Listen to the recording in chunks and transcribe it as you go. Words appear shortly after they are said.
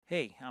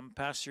Hey, I'm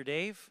Pastor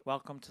Dave.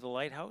 Welcome to the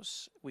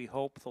Lighthouse. We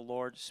hope the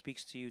Lord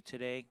speaks to you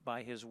today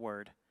by His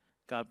Word.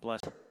 God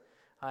bless.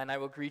 And I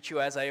will greet you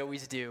as I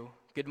always do.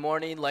 Good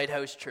morning,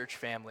 Lighthouse Church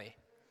family.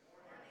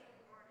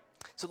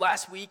 So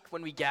last week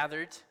when we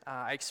gathered,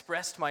 I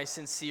expressed my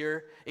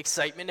sincere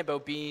excitement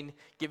about being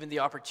given the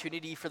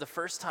opportunity for the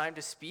first time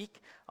to speak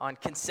on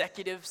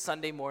consecutive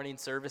Sunday morning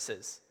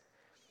services.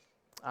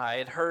 I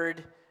had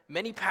heard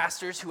many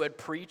pastors who had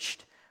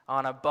preached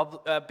on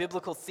a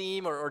biblical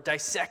theme or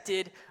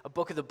dissected a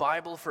book of the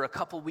Bible for a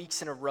couple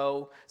weeks in a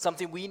row,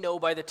 something we know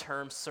by the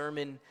term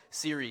sermon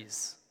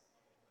series.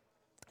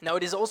 Now,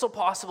 it is also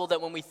possible that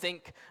when we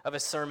think of a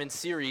sermon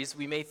series,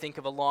 we may think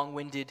of a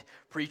long-winded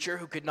preacher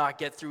who could not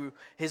get through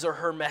his or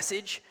her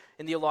message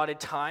in the allotted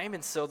time,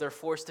 and so they're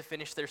forced to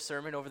finish their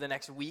sermon over the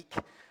next week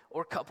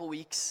or couple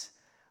weeks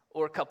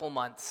or a couple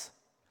months.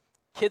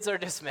 Kids are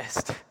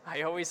dismissed.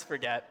 I always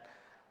forget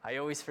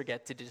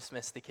to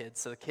dismiss the kids.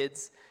 So the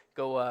kids,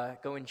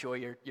 go enjoy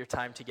your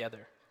time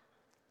together.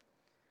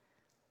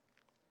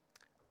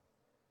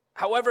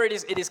 However,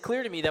 it is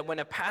clear to me that when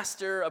a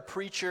pastor, a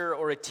preacher,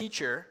 or a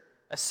teacher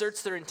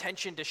asserts their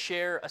intention to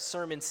share a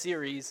sermon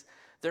series,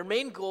 their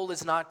main goal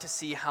is not to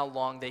see how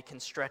long they can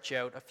stretch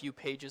out a few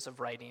pages of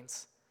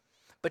writings,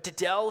 but to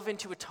delve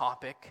into a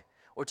topic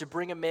or to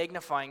bring a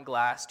magnifying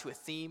glass to a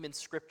theme in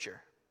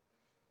Scripture.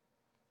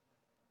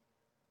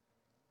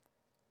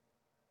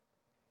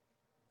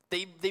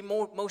 They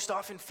most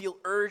often feel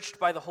urged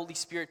by the Holy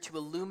Spirit to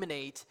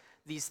illuminate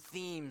these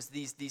themes,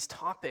 these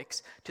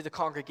topics to the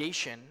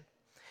congregation.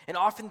 And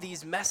often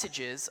these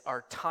messages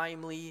are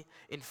timely,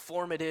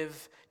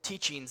 informative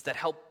teachings that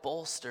help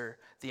bolster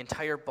the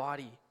entire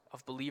body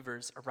of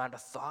believers around a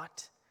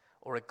thought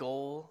or a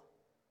goal.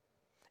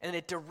 And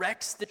it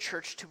directs the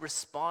church to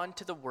respond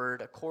to the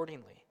word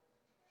accordingly.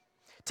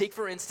 Take,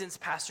 for instance,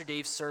 Pastor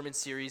Dave's sermon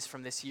series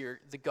from this year,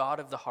 The God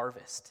of the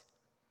Harvest.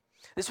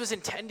 This was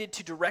intended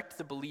to direct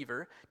the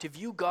believer to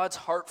view God's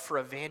heart for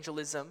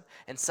evangelism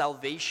and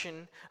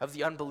salvation of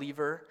the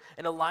unbeliever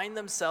and align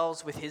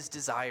themselves with his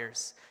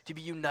desires, to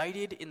be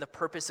united in the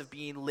purpose of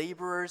being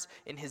laborers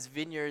in his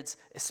vineyards,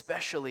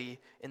 especially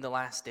in the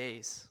last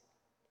days.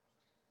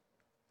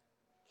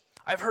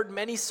 I've heard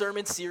many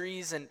sermon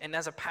series, and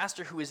as a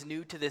pastor who is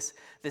new to this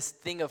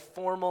thing of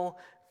formal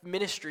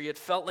ministry, it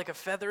felt like a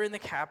feather in the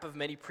cap of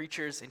many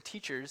preachers and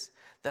teachers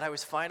that I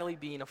was finally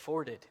being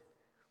afforded.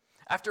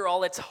 After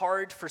all, it's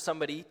hard for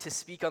somebody to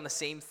speak on the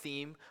same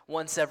theme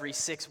once every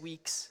 6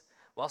 weeks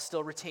while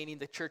still retaining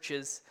the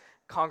church's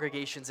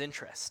congregation's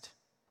interest.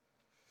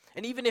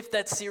 And even if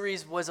that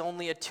series was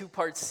only a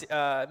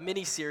 2-part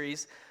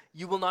mini-series,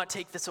 you will not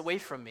take this away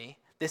from me.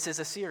 This is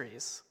a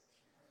series.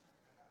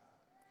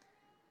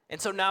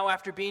 And so now,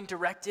 after being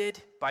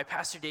directed by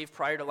Pastor Dave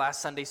prior to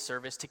last Sunday's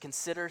service to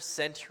consider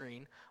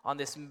centering on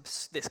this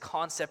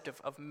concept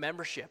of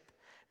membership,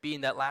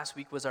 being that last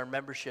week was our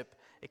membership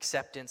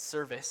acceptance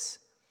service,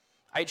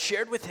 I had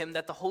shared with him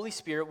that the Holy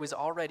Spirit was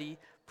already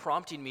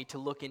prompting me to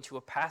look into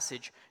a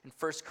passage in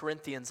 1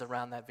 Corinthians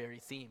around that very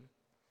theme.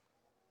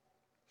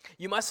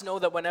 You must know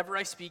that whenever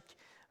I speak,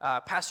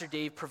 Pastor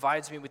Dave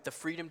provides me with the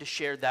freedom to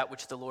share that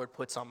which the Lord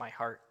puts on my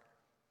heart.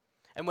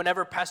 And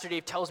whenever Pastor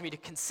Dave tells me to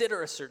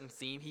consider a certain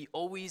theme, he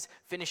always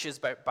finishes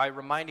by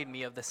reminding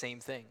me of the same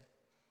thing.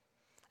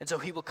 And so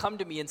he will come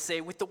to me and say,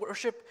 with the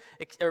worship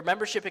or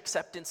membership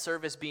acceptance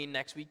service being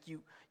next week,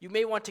 you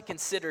may want to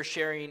consider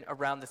sharing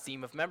around the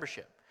theme of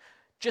membership.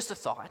 Just a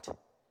thought.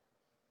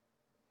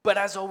 But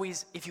as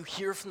always, if you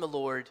hear from the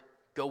Lord,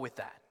 go with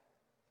that.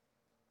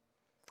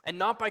 And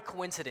not by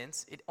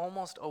coincidence, it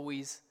almost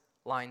always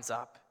lines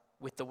up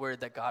with the word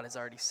that God has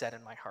already said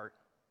in my heart.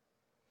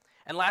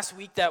 And last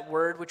week, that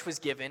word which was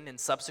given and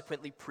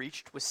subsequently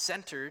preached was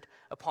centered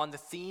upon the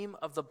theme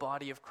of the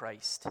body of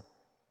Christ.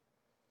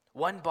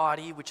 One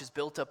body which is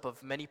built up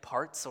of many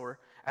parts, or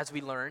as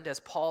we learned,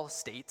 as Paul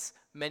states,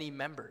 many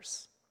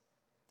members,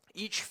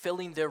 each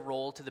filling their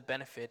role to the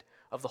benefit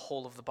of the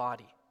whole of the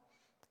body,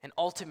 and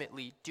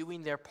ultimately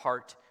doing their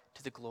part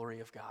to the glory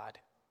of God.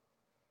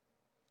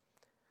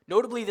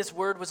 Notably, this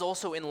word was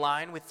also in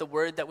line with the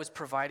word that was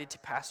provided to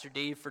Pastor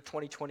Dave for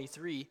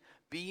 2023,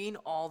 being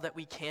all that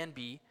we can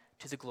be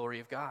to the glory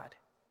of God.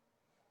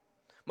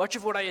 Much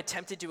of what I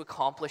attempted to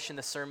accomplish in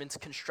the sermon's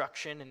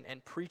construction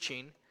and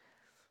preaching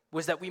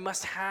was that we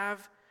must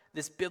have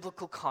this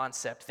biblical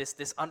concept,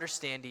 this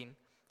understanding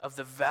of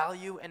the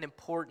value and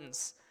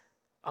importance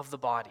of the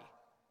body,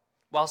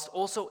 whilst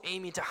also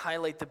aiming to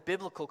highlight the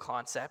biblical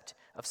concept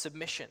of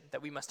submission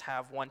that we must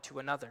have one to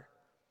another.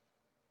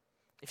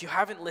 If you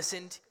haven't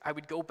listened, I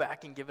would go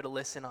back and give it a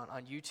listen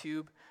on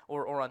YouTube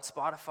or on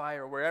Spotify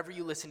or wherever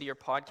you listen to your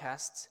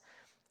podcasts,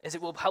 as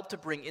it will help to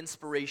bring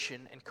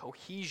inspiration and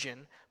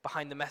cohesion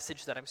behind the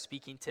message that I'm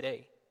speaking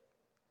today.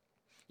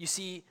 You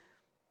see,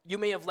 you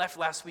may have left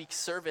last week's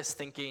service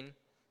thinking,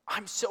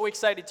 I'm so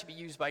excited to be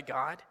used by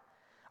God.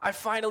 I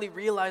finally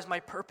realized my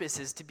purpose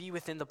is to be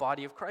within the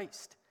body of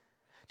Christ,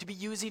 to be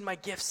using my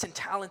gifts and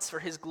talents for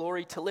his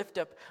glory to lift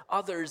up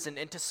others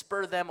and to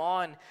spur them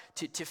on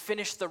to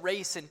finish the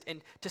race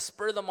and to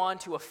spur them on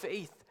to a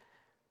faith.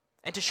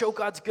 and to show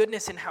God's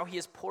goodness in how he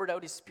has poured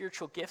out his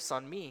spiritual gifts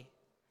on me.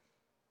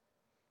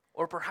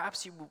 Or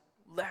perhaps you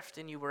left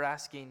and you were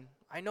asking,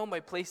 I know my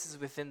place is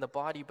within the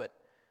body, but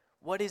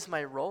what is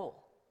my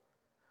role?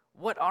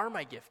 What are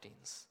my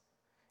giftings?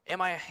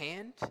 Am I a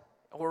hand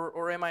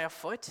or am I a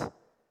foot?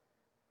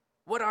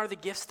 What are the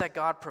gifts that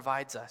God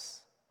provides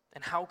us?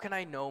 And how can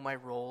I know my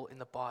role in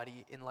the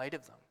body in light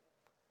of them?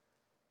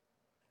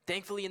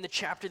 Thankfully, in the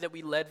chapter that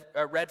we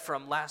read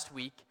from last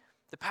week,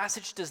 the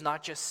passage does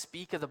not just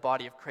speak of the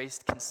body of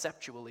Christ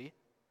conceptually,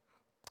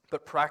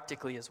 but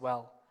practically as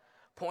well,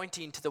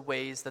 pointing to the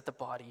ways that the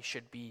body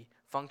should be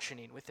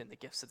functioning within the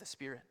gifts of the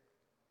Spirit.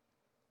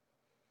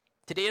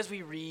 Today, as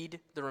we read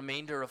the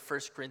remainder of 1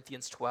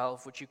 Corinthians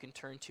 12, which you can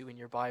turn to in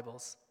your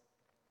Bibles,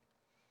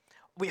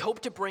 we hope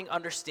to bring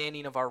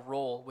understanding of our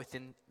role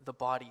within the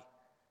body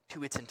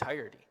to its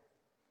entirety.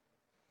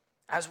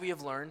 As we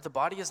have learned, the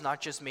body is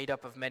not just made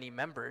up of many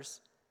members,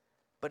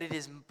 but it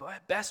is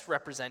best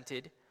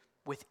represented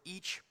with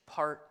each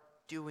part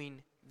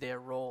doing their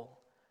role.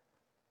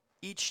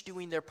 Each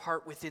doing their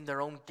part within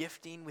their own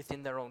gifting,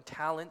 within their own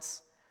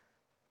talents.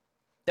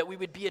 That we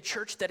would be a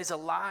church that is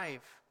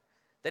alive,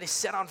 that is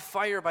set on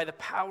fire by the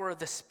power of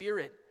the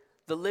Spirit,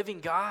 the living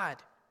God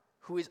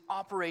who is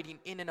operating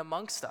in and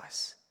amongst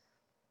us.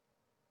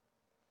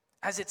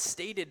 As it's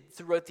stated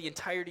throughout the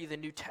entirety of the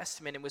New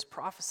Testament, it was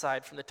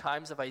prophesied from the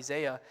times of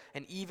Isaiah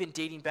and even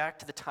dating back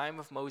to the time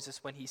of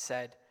Moses when he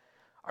said,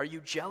 "Are you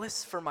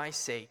jealous for my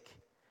sake?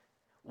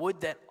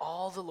 Would that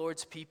all the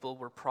Lord's people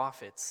were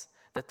prophets,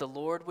 that the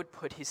Lord would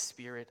put his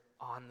Spirit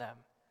on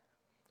them,"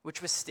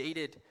 which was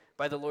stated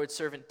by the Lord's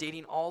servant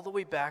dating all the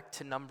way back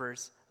to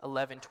Numbers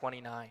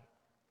 11:29.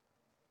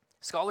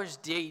 Scholars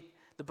date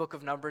the book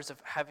of Numbers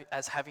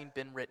as having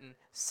been written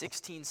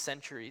 16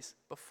 centuries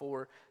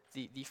before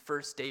the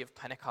first day of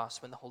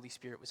Pentecost when the Holy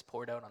Spirit was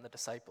poured out on the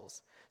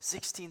disciples.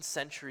 16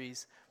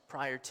 centuries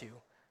prior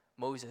to,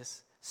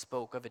 Moses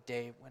spoke of a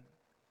day when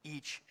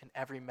each and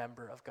every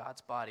member of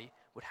God's body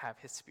would have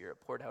his Spirit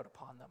poured out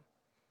upon them.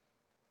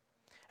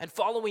 And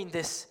following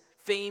this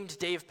famed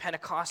day of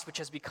Pentecost, which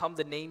has become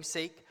the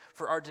namesake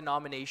for our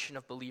denomination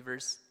of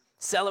believers,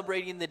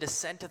 celebrating the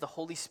descent of the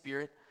Holy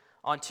Spirit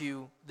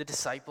onto the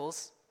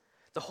disciples,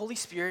 the Holy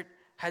Spirit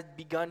had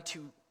begun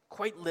to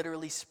quite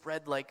literally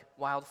spread like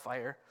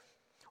wildfire,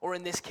 or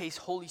in this case,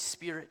 Holy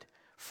Spirit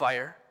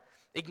fire,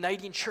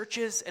 igniting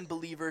churches and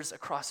believers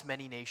across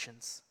many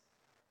nations.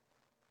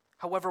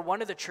 However,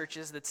 one of the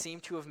churches that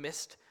seemed to have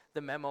missed the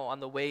memo on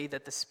the way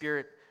that the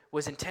Spirit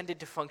was intended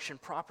to function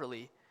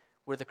properly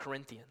were the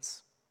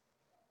Corinthians.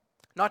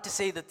 Not to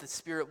say that the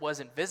Spirit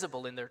wasn't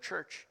visible in their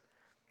church,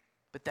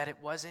 but that it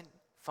wasn't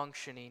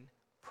functioning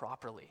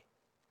properly.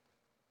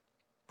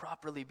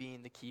 Properly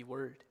being the key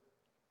word.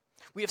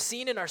 We have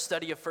seen in our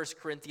study of 1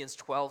 Corinthians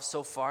 12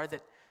 so far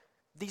that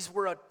these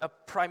were a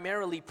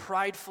primarily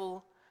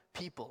prideful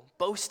people,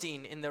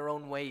 boasting in their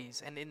own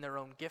ways and in their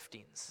own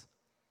giftings.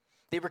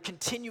 They were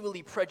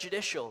continually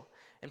prejudicial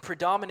and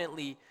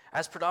predominantly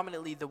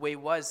the way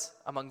was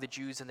among the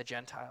Jews and the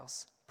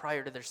Gentiles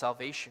prior to their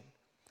salvation.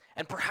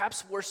 And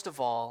perhaps worst of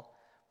all,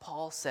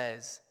 Paul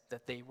says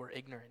that they were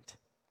ignorant.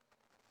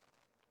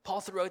 Paul,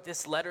 throughout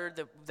this letter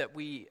that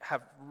we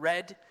have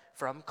read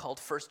from, called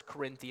 1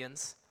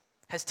 Corinthians,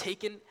 has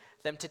taken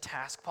them to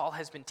task. Paul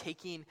has been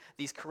taking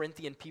these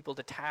Corinthian people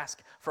to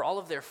task for all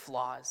of their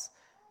flaws,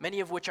 many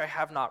of which I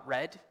have not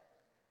read.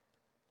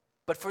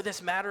 But for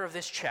this matter of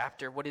this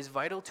chapter, what is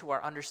vital to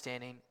our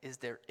understanding is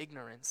their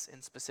ignorance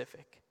in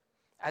specific,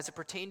 as it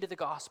pertained to the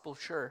gospel,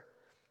 sure,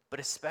 but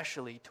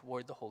especially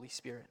toward the Holy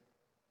Spirit.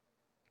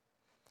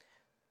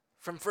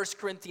 From 1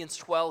 Corinthians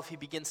 12, he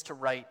begins to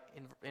write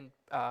in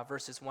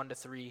verses 1 to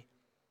 3.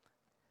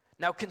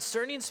 "Now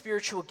concerning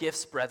spiritual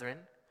gifts,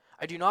 brethren,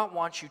 I do not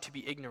want you to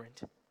be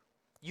ignorant.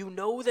 You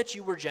know that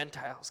you were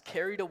Gentiles,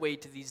 carried away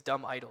to these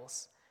dumb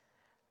idols,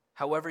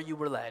 however you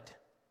were led.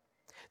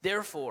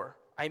 Therefore,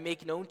 I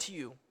make known to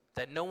you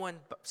that no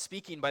one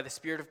speaking by the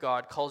Spirit of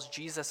God calls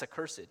Jesus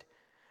accursed,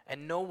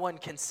 and no one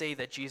can say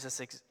that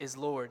Jesus is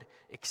Lord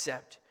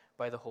except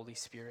by the Holy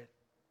Spirit."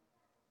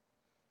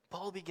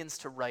 Paul begins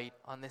to write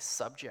on this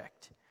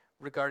subject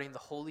regarding the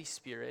Holy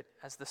Spirit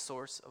as the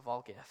source of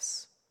all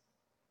gifts.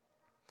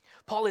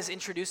 Paul is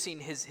introducing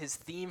his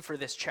theme for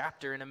this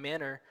chapter in a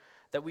manner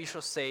that we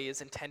shall say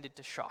is intended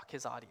to shock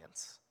his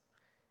audience.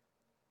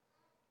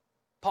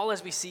 Paul,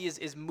 as we see,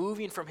 is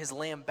moving from his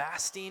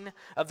lambasting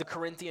of the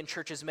Corinthian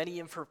church's many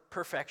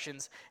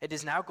imperfections and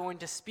is now going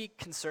to speak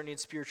concerning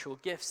spiritual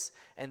gifts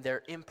and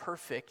their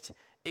imperfect,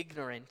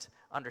 ignorant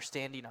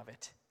understanding of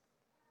it.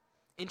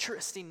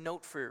 Interesting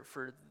note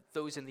for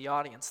those in the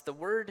audience, the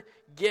word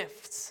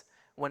gifts,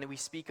 when we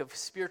speak of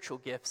spiritual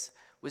gifts,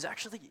 was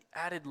actually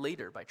added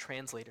later by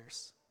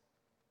translators.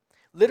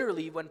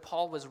 Literally, when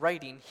Paul was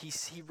writing,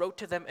 he wrote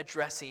to them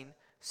addressing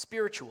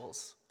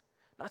spirituals.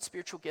 Not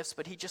spiritual gifts,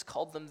 but he just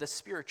called them the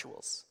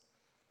spirituals.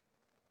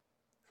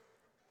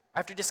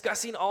 After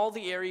discussing all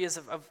the areas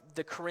of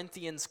the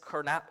Corinthians'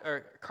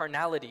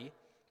 carnality,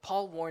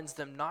 Paul warns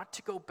them not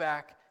to go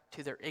back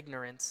to their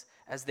ignorance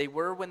as they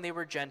were when they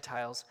were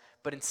Gentiles,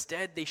 but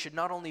instead they should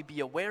not only be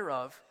aware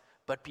of,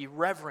 but be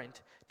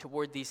reverent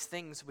toward these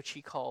things which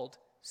he called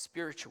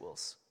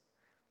spirituals.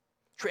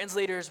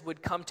 Translators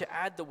would come to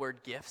add the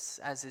word gifts,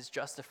 as is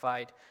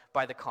justified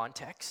by the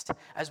context.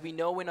 As we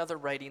know in other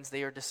writings,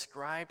 they are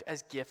described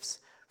as gifts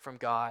from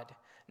God,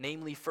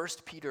 namely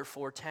 1 Peter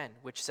 4:10,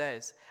 which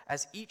says,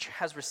 "As each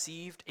has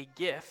received a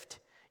gift,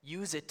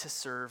 use it to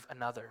serve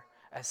another,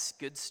 as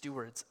good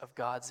stewards of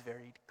God's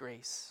varied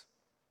grace."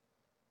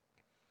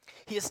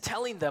 He is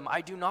telling them,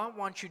 I do not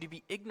want you to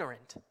be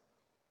ignorant.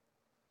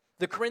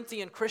 The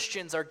Corinthian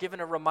Christians are given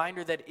a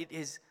reminder that it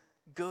is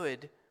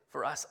good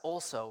for us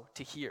also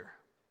to hear.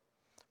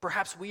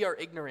 Perhaps we are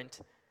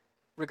ignorant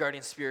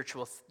regarding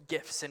spiritual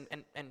gifts,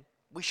 and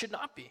we should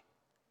not be.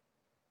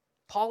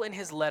 Paul, in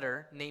his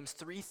letter, names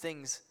 3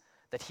 things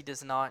that he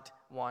does not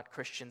want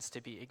Christians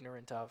to be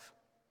ignorant of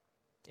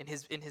in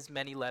his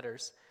many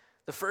letters.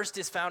 The first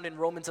is found in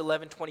Romans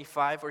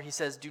 11:25, where he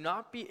says, "Do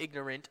not be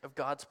ignorant of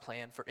God's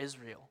plan for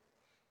Israel."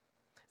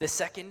 The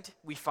second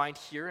we find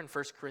here in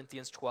 1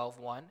 Corinthians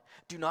 12:1,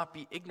 "Do not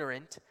be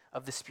ignorant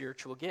of the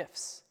spiritual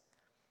gifts."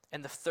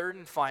 And the third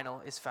and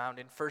final is found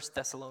in 1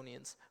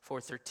 Thessalonians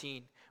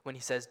 4:13, when he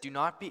says, "Do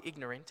not be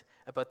ignorant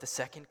about the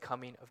second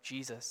coming of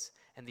Jesus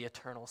and the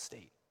eternal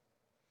state."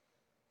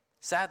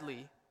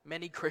 Sadly,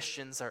 many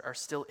Christians are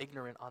still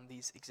ignorant on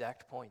these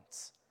exact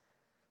points.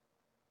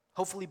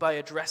 Hopefully, by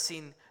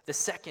addressing the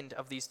second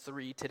of these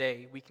 3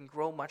 today, we can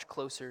grow much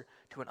closer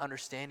to an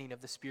understanding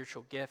of the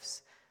spiritual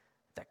gifts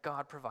that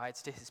God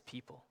provides to his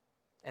people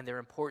and their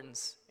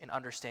importance in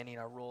understanding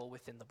our role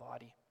within the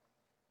body.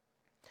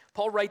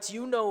 Paul writes,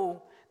 "You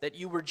know that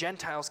you were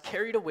Gentiles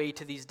carried away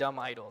to these dumb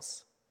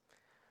idols."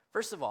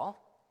 First of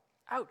all,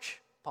 ouch,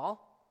 Paul.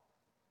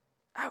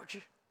 Ouch.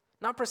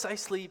 Not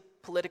precisely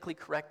politically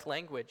correct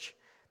language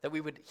that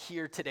we would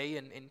hear today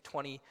in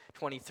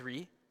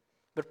 2023.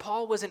 But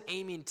Paul wasn't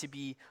aiming to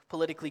be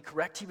politically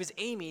correct. He was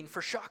aiming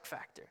for shock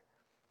factor.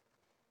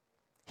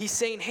 He's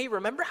saying, hey,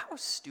 remember how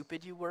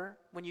stupid you were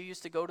when you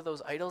used to go to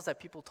those idols that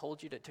people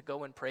told you to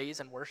go and praise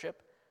and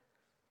worship?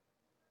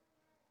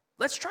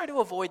 Let's try to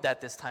avoid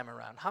that this time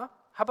around, huh?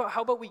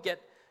 How about we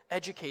get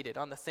educated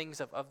on the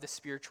things of the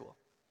spiritual?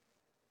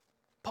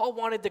 Paul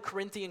wanted the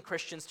Corinthian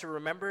Christians to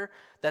remember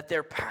that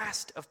their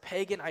past of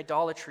pagan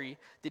idolatry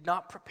did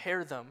not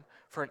prepare them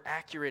for an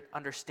accurate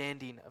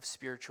understanding of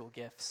spiritual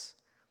gifts.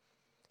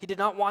 He did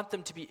not want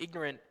them to be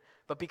ignorant,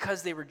 but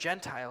because they were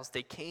Gentiles,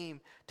 they came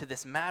to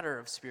this matter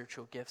of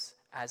spiritual gifts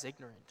as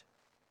ignorant.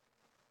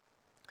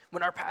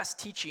 When our past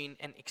teaching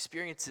and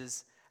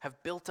experiences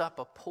have built up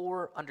a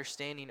poor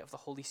understanding of the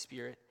Holy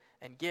Spirit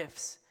and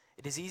gifts,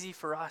 it is easy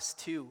for us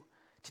too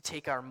to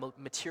take our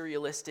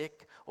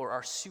materialistic or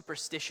our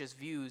superstitious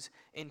views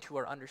into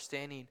our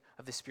understanding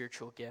of the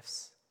spiritual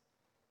gifts.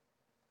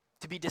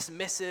 To be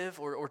dismissive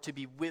or to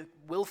be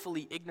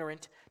willfully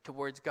ignorant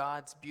towards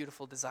God's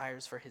beautiful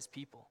desires for his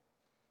people.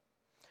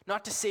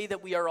 Not to say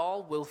that we are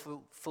all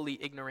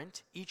willfully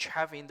ignorant, each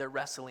having their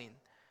wrestling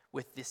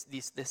with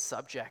this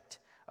subject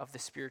of the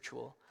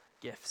spiritual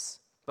gifts.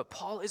 But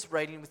Paul is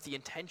writing with the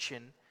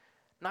intention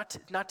not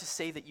to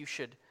say that you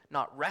should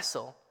not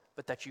wrestle,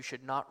 but that you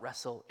should not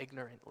wrestle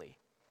ignorantly.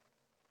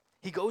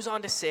 He goes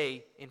on to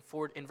say in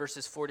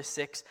verses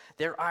 4-6,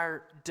 there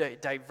are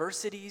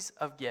diversities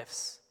of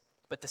gifts,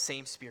 but the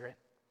same Spirit.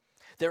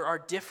 There are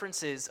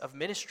differences of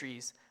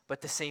ministries,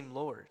 but the same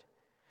Lord.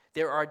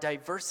 There are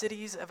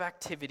diversities of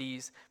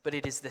activities, but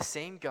it is the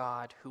same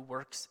God who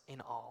works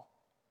in all.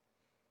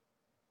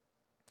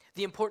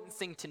 The important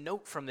thing to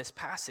note from this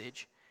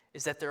passage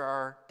is that there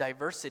are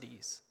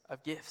diversities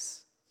of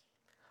gifts.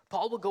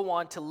 Paul will go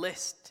on to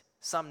list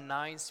some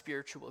 9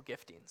 spiritual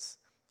giftings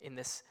in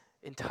this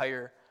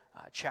entire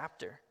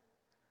chapter.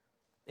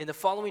 In the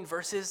following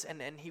verses,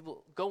 and he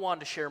will go on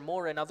to share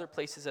more in other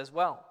places as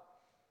well.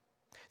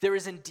 There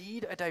is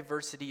indeed a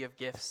diversity of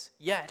gifts,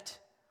 yet,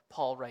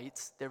 Paul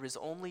writes, there is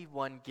only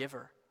one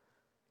giver.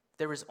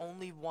 There is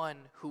only one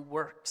who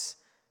works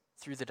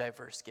through the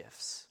diverse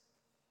gifts.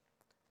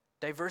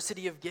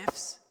 Diversity of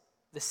gifts,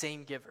 the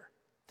same giver,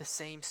 the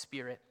same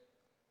Spirit.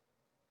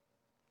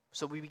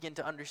 So we begin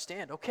to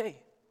understand,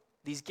 okay,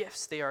 these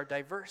gifts, they are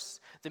diverse.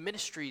 The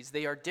ministries,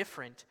 they are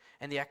different,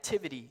 and the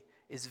activity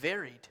is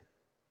varied.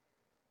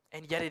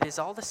 And yet it is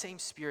all the same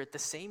Spirit, the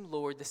same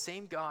Lord, the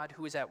same God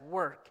who is at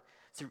work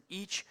through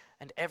each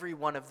and every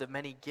one of the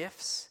many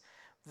gifts,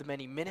 the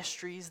many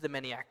ministries, the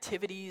many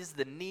activities,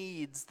 the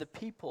needs, the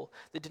people,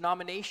 the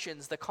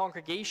denominations, the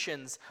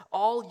congregations,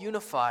 all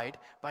unified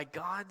by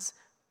God's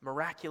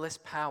miraculous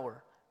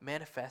power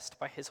manifest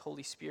by his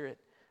Holy Spirit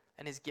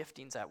and his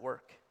giftings at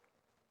work.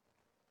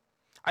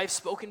 I've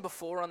spoken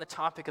before on the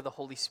topic of the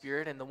Holy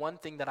Spirit, and the one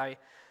thing that I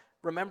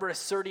remember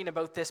asserting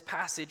about this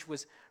passage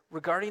was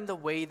regarding the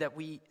way that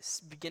we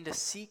begin to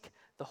seek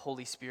the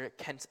Holy Spirit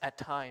can at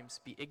times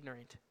be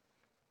ignorant.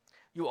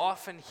 You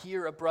often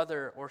hear a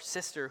brother or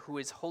sister who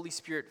is Holy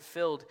Spirit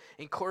filled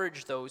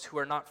encourage those who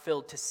are not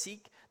filled to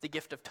seek the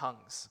gift of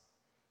tongues.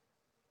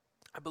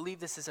 I believe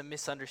this is a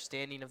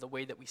misunderstanding of the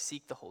way that we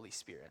seek the Holy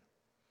Spirit.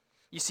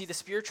 You see, the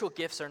spiritual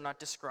gifts are not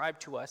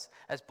described to us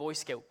as Boy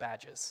Scout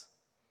badges.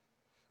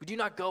 We do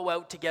not go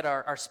out to get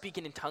our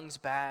speaking in tongues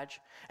badge,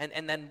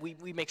 and then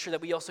we make sure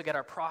that we also get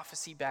our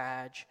prophecy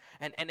badge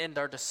and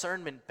our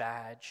discernment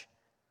badge.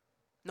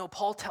 No,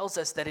 Paul tells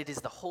us that it is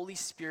the Holy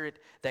Spirit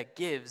that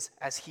gives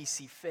as he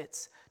sees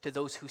fits to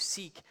those who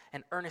seek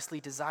and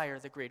earnestly desire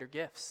the greater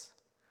gifts.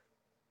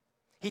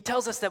 He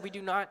tells us that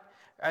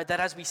that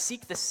as we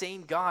seek the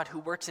same God who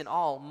works in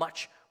all,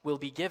 much will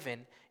be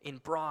given in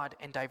broad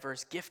and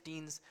diverse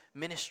giftings,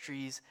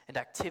 ministries, and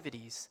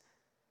activities.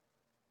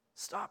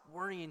 Stop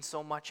worrying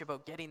so much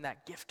about getting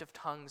that gift of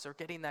tongues or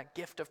getting that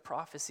gift of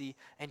prophecy,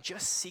 and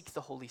just seek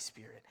the Holy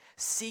Spirit.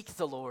 Seek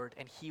the Lord,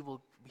 and he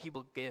will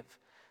give.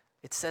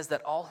 It says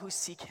that all who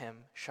seek him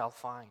shall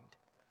find.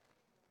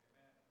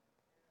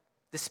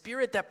 The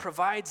Spirit that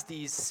provides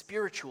these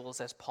spirituals,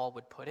 as Paul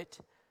would put it,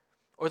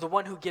 or the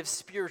one who gives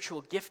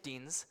spiritual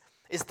giftings,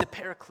 is the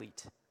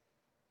Paraclete.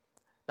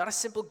 Not a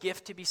simple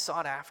gift to be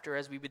sought after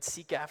as we would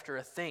seek after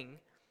a thing,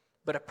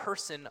 but a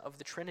person of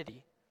the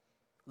Trinity,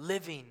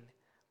 living,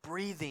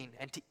 breathing,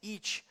 and to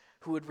each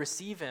who would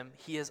receive him,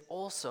 he is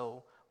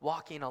also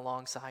walking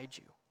alongside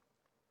you.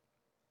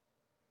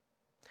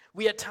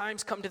 We at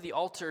times come to the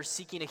altar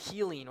seeking a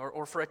healing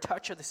or for a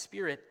touch of the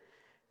Spirit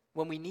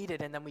when we need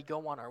it, and then we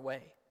go on our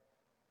way.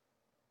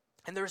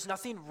 And there is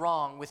nothing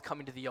wrong with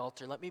coming to the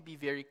altar. Let me be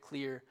very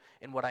clear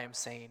in what I am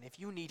saying. If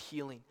you need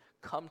healing,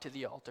 come to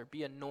the altar.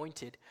 Be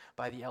anointed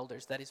by the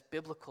elders. That is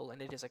biblical, and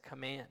it is a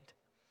command.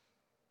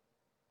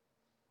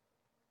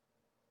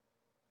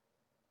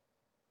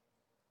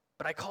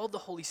 But I called the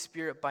Holy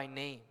Spirit by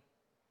name,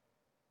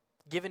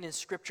 given in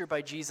Scripture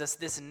by Jesus.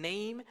 This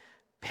name,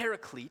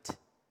 Paraclete,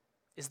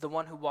 is the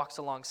one who walks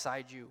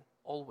alongside you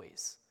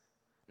always.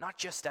 Not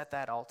just at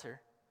that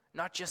altar,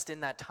 not just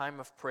in that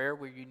time of prayer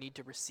where you need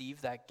to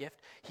receive that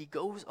gift. He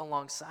goes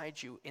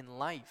alongside you in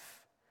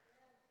life.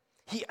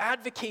 He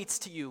advocates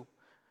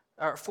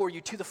for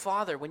you to the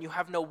Father when you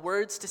have no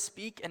words to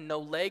speak and no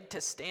leg to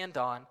stand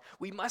on.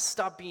 We must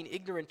stop being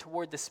ignorant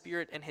toward the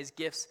Spirit and his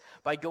gifts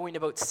by going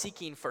about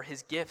seeking for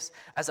his gifts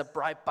as a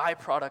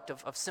byproduct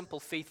of simple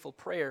faithful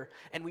prayer,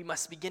 and we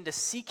must begin to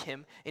seek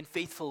him in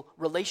faithful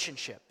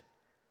relationship.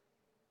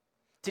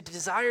 To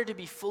desire to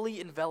be fully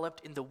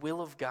enveloped in the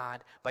will of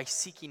God by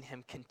seeking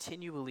him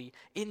continually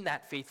in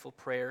that faithful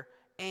prayer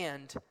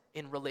and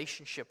in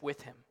relationship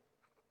with him.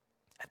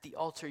 At the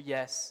altar,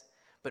 yes,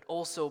 but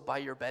also by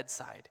your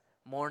bedside,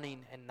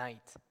 morning and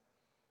night.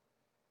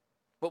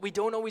 What we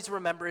don't always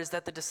remember is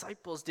that the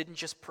disciples didn't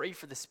just pray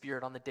for the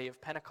Spirit on the day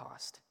of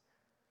Pentecost.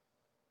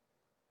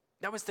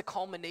 That was the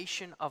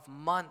culmination of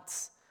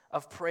months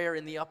of prayer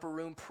in the upper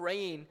room,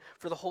 praying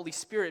for the Holy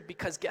Spirit,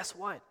 because guess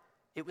what?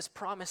 It was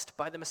promised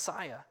by the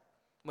Messiah.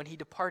 When he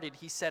departed,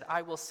 he said,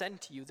 I will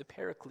send to you the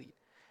Paraclete.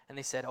 And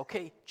they said,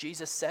 okay,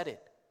 Jesus said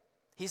it.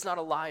 He's not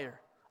a liar.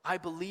 I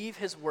believe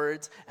his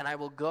words, and I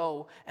will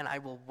go, and I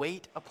will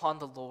wait upon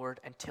the Lord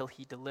until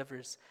he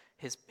delivers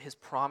his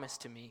promise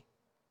to me.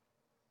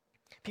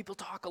 People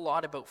talk a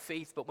lot about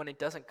faith, but when it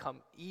doesn't come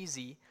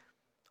easy,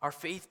 our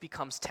faith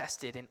becomes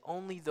tested, and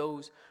only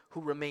those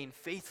who remain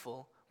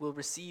faithful will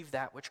receive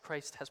that which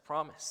Christ has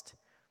promised.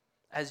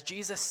 As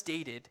Jesus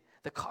stated,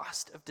 the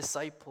cost of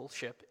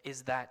discipleship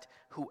is that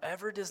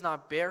whoever does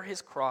not bear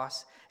his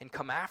cross and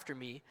come after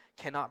me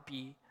cannot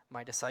be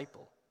my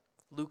disciple.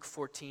 Luke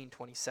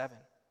 14:27.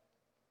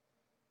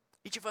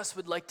 Each of us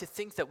would like to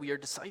think that we are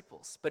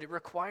disciples, but it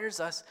requires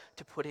us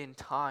to put in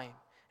time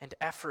and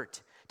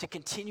effort to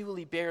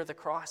continually bear the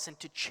cross and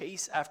to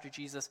chase after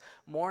Jesus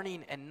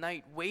morning and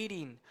night,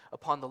 waiting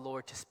upon the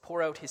Lord to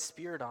pour out his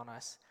Spirit on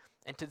us.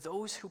 And to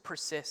those who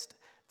persist,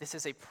 this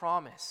is a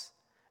promise,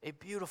 a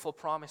beautiful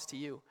promise to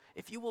you.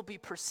 If you will be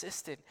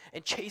persistent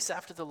and chase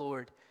after the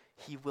Lord,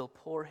 he will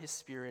pour his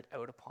Spirit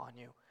out upon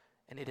you.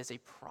 And it is a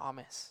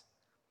promise.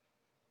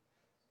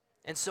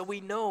 And so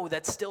we know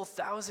that still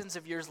thousands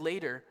of years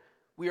later,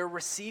 we are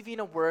receiving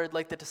a word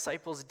like the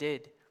disciples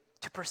did,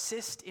 to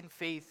persist in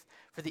faith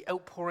for the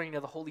outpouring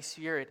of the Holy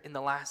Spirit in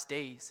the last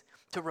days,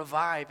 to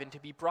revive and to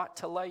be brought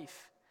to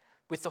life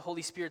with the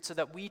Holy Spirit so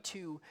that we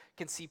too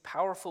can see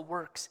powerful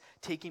works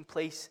taking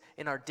place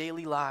in our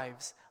daily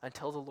lives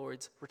until the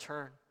Lord's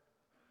return.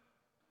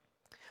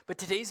 But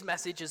today's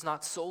message is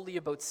not solely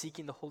about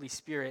seeking the Holy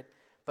Spirit,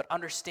 but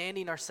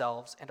understanding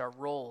ourselves and our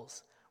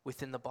roles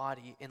within the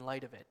body in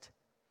light of it.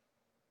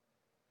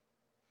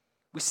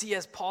 We see,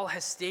 as Paul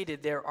has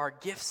stated, there are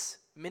gifts,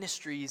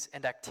 ministries,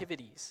 and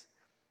activities.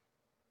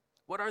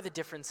 What are the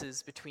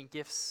differences between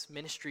gifts,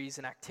 ministries,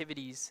 and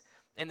activities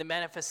and the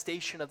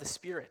manifestation of the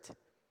Spirit?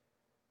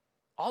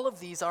 All of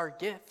these are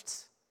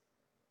gifts.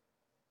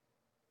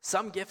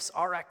 Some gifts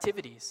are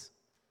activities,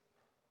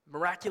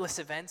 miraculous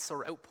events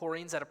or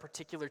outpourings at a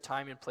particular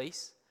time and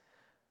place.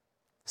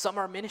 Some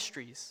are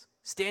ministries,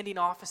 standing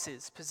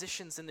offices,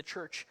 positions in the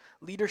church,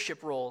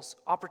 leadership roles,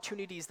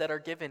 opportunities that are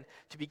given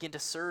to begin to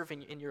serve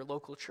in your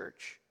local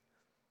church.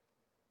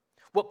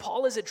 What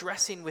Paul is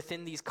addressing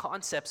within these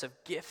concepts of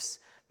gifts,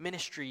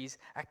 ministries,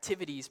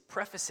 activities,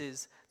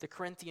 prefaces the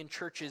Corinthian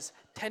church's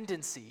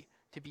tendency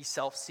to be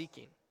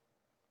self-seeking.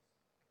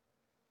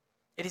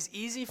 It is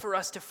easy for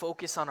us to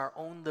focus on our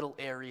own little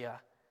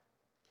area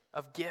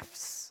of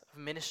gifts, of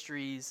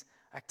ministries,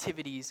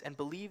 activities, and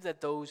believe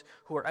that those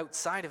who are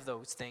outside of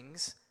those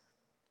things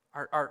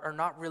are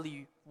not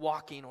really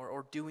walking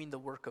or doing the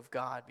work of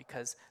God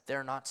because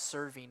they're not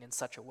serving in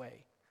such a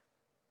way.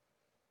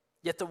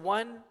 Yet the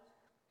one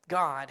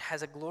God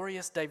has a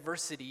glorious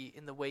diversity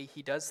in the way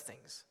he does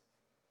things.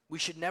 We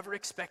should never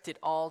expect it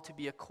all to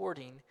be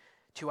according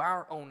to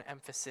our own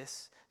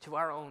emphasis, to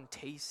our own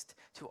taste,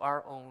 to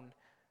our own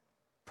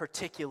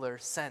particular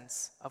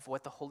sense of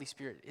what the Holy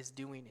Spirit is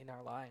doing in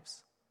our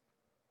lives.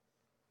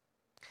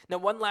 Now,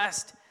 one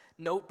last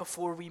note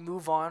before we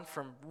move on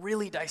from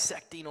really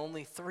dissecting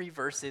only 3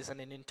 verses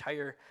and an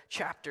entire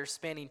chapter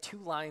spanning 2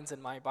 lines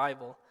in my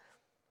Bible.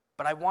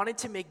 But I wanted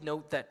to make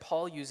note that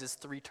Paul uses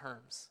 3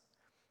 terms.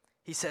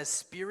 He says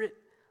Spirit,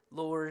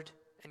 Lord,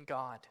 and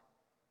God.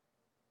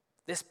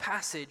 This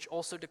passage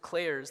also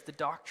declares the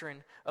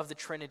doctrine of the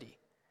Trinity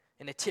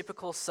in a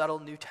typical subtle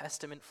New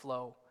Testament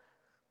flow.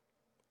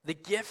 The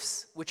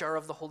gifts which are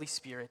of the Holy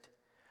Spirit,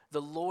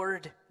 the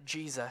Lord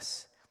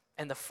Jesus,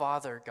 and the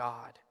Father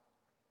God.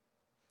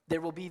 There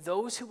will be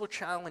those who will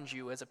challenge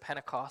you as a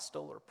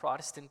Pentecostal or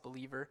Protestant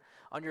believer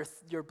on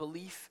your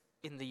belief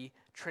in the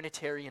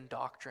Trinitarian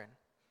doctrine.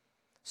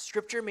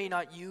 Scripture may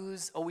not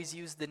always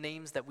use the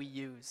names that we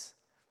use.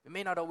 It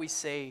may not always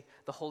say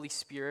the Holy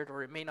Spirit,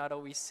 or it may not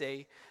always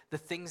say the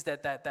things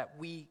that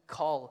we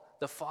call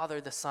the Father,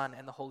 the Son,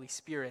 and the Holy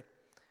Spirit.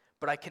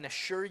 But I can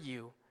assure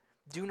you,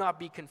 do not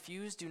be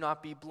confused, do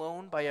not be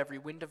blown by every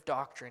wind of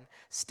doctrine.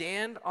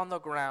 Stand on the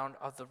ground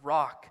of the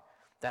rock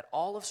that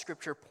all of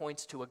Scripture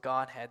points to a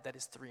Godhead that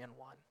is 3 in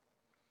 1.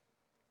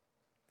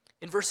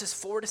 In verses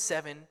 4 to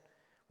 7,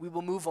 we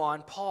will move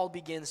on. Paul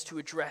begins to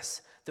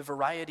address the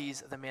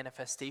varieties of the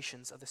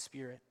manifestations of the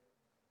Spirit.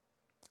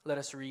 Let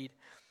us read.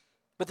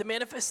 But the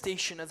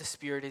manifestation of the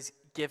Spirit is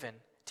given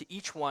to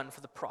each one for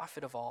the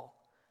profit of all.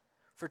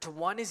 For to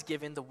one is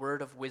given the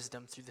word of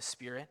wisdom through the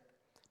Spirit,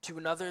 to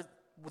another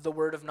the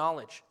word of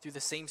knowledge through the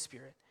same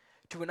Spirit,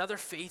 to another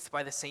faith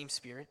by the same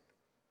Spirit,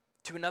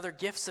 to another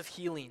gifts of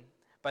healing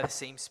by the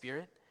same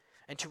Spirit,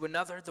 and to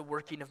another the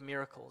working of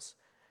miracles,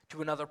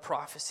 to another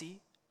prophecy,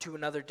 to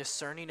another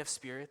discerning of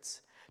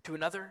spirits, to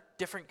another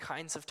different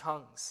kinds of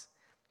tongues,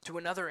 to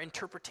another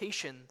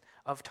interpretation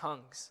of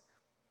tongues.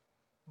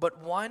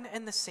 But one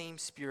and the same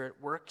Spirit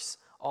works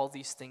all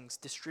these things,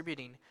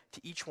 distributing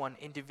to each one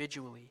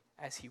individually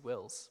as he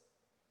wills.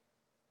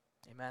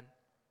 Amen.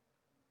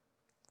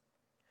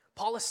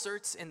 Paul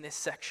asserts in this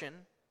section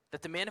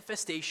that the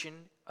manifestation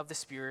of the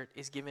Spirit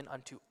is given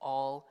unto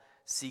all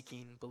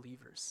seeking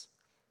believers.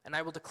 And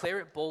I will declare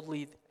it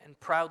boldly and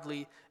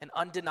proudly and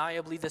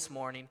undeniably this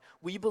morning.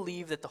 We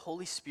believe that the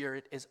Holy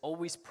Spirit is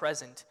always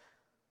present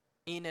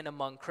in and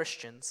among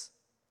Christians,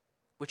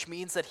 which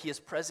means that he is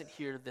present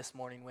here this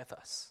morning with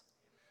us.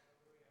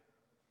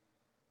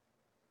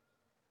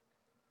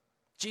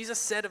 Jesus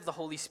said of the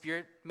Holy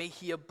Spirit, "May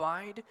he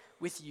abide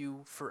with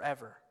you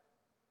forever."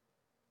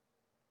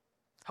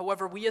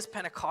 However, we as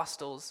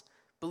Pentecostals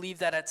believe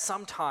that at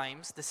some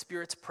times the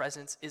Spirit's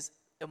presence is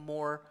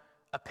more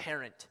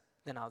apparent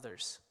than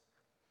others.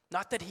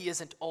 Not that he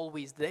isn't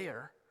always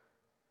there,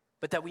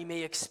 but that we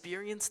may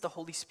experience the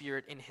Holy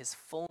Spirit in his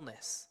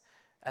fullness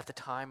at the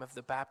time of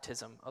the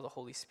baptism of the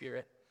Holy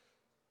Spirit.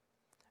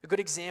 A good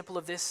example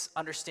of this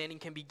understanding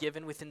can be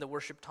given within the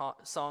worship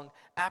song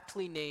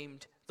aptly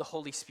named "The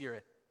Holy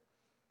Spirit."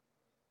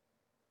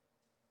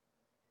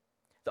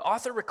 The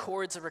author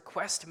records a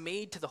request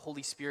made to the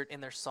Holy Spirit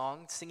in their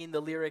song, singing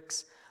the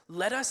lyrics,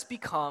 "Let us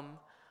become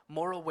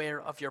more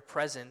aware of your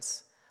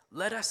presence.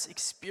 Let us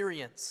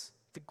experience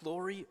the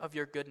glory of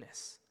your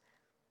goodness."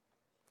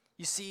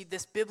 You see,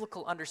 this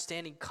biblical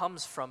understanding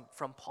comes from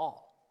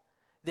Paul.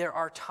 There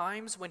are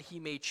times when he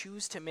may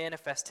choose to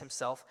manifest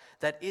himself,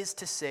 that is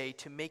to say,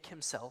 to make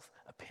himself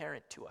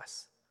apparent to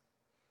us.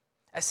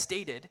 As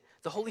stated,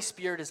 the Holy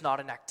Spirit is not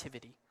an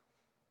activity.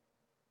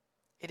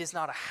 It is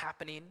not a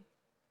happening.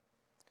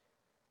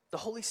 The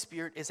Holy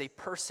Spirit is a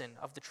person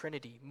of the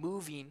Trinity,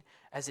 moving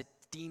as it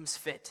deems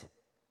fit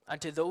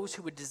unto those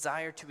who would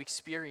desire to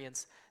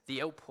experience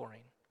the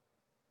outpouring.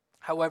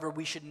 However,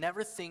 we should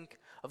never think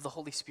of the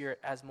Holy Spirit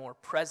as more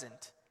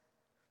present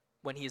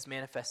when he is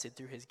manifested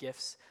through his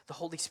gifts. The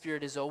Holy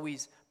Spirit is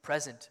always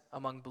present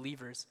among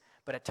believers,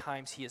 but at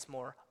times he is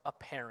more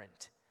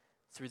apparent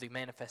through the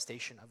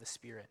manifestation of the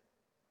Spirit.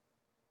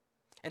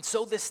 And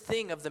so this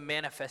thing of the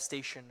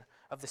manifestation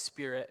of the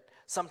Spirit,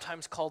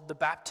 sometimes called the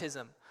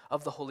baptism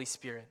of the Holy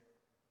Spirit.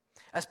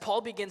 As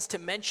Paul begins to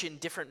mention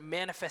different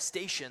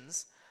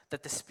manifestations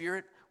that the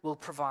Spirit will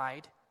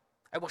provide,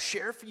 I will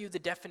share for you the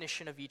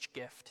definition of each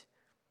gift.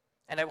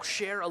 And I will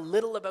share a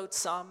little about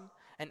some,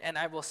 and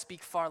I will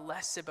speak far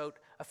less about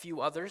a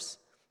few others,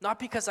 not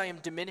because I am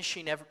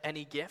diminishing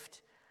any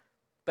gift,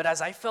 but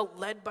as I felt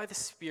led by the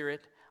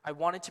Spirit, I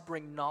wanted to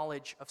bring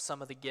knowledge of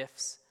some of the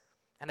gifts,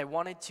 and I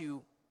wanted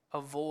to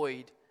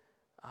avoid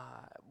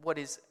what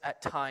is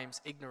at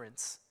times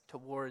ignorance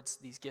towards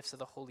these gifts of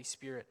the Holy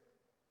Spirit.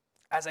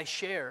 As I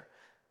share,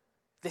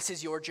 this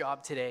is your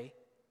job today,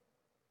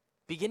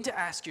 begin to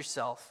ask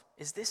yourself,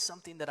 is this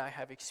something that I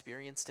have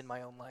experienced in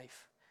my own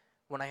life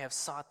when I have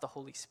sought the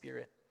Holy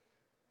Spirit?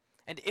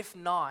 And if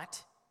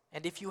not,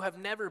 and if you have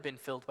never been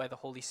filled by the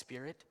Holy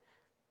Spirit,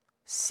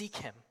 seek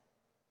him.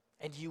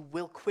 And you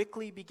will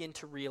quickly begin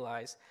to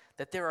realize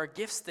that there are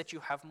gifts that you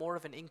have more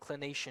of an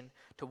inclination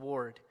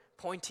toward,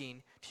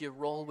 pointing to your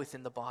role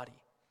within the body.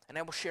 And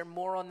I will share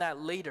more on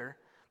that later,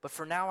 but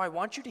for now I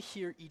want you to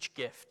hear each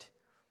gift.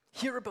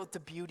 Hear about the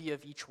beauty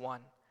of each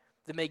one,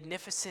 the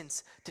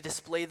magnificence to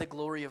display the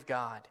glory of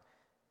God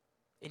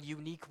in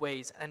unique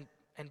ways, and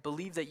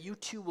believe that you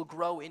too will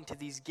grow into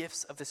these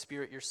gifts of the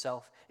Spirit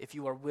yourself if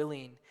you are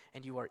willing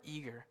and you are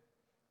eager.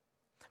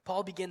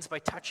 Paul begins by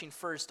touching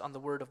first on the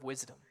word of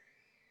wisdom.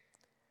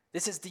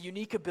 This is the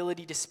unique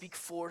ability to speak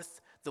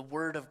forth the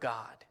word of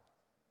God,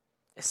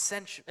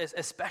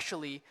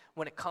 especially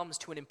when it comes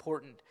to an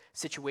important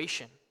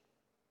situation.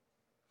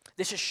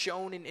 This is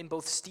shown in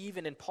both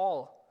Stephen and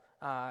Paul,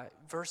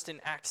 versed in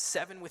Acts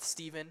 7 with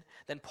Stephen,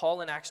 then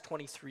Paul in Acts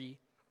 23.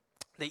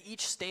 They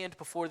each stand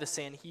before the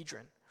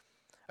Sanhedrin,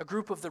 a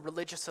group of the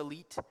religious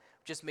elite,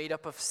 which is made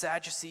up of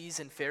Sadducees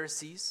and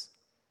Pharisees.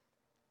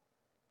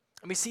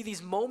 And we see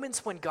these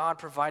moments when God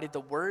provided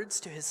the words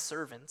to his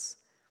servants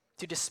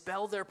to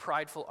dispel their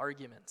prideful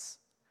arguments.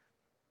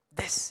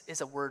 This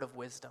is a word of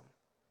wisdom.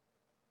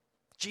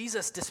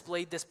 Jesus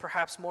displayed this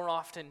perhaps more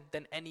often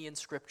than any in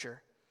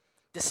Scripture,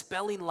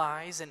 dispelling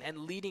lies and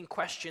leading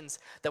questions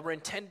that were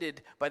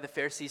intended by the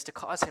Pharisees to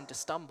cause him to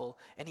stumble,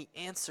 and he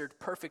answered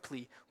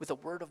perfectly with a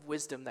word of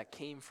wisdom that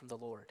came from the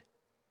Lord.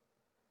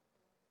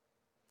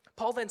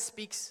 Paul then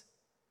speaks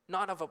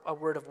not of a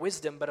word of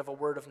wisdom, but of a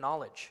word of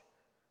knowledge,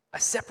 a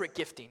separate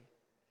gifting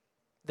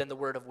than the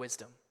word of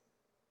wisdom.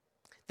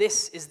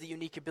 This is the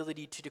unique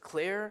ability to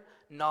declare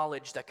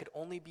knowledge that could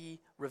only be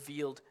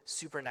revealed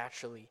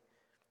supernaturally,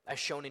 as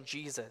shown in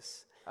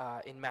Jesus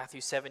in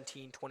Matthew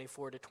 17,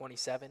 24 to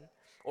 27,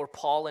 or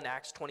Paul in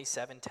Acts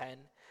 27, 10,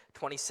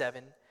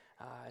 27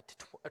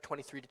 to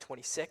 23 to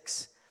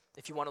 26.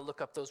 If you want to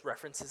look up those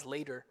references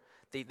later,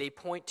 they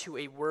point to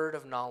a word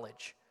of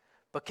knowledge.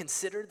 But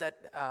consider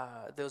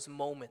that those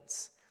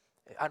moments,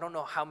 I don't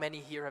know how many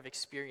here have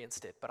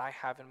experienced it, but I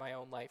have in my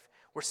own life,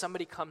 where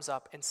somebody comes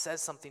up and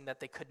says something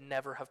that they could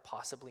never have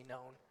possibly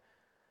known.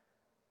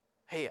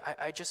 Hey,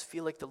 I just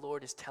feel like the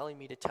Lord is telling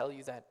me to tell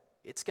you that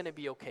it's going to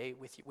be okay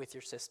with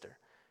your sister.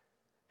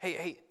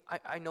 Hey,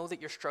 I know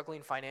that you're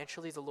struggling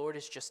financially. The Lord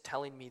is just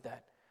telling me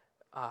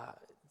that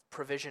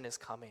provision is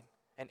coming.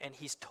 And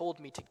he's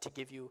told me to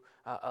give you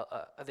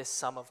this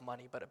sum of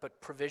money, but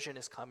provision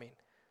is coming.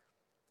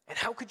 And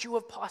how could you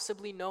have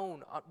possibly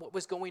known what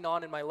was going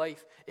on in my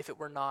life if it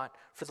were not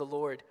for the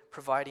Lord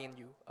providing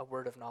you a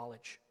word of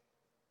knowledge?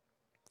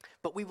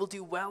 But we will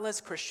do well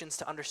as Christians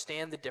to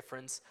understand the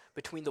difference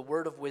between the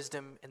word of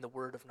wisdom and the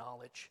word of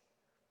knowledge.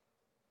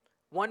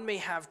 One may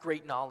have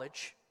great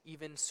knowledge,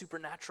 even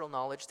supernatural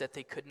knowledge that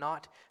they could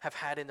not have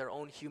had in their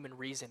own human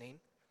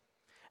reasoning,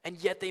 and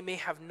yet they may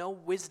have no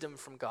wisdom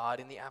from God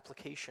in the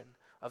application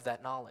of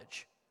that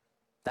knowledge.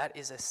 That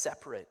is a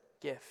separate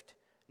gift,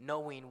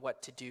 knowing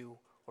what to do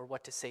or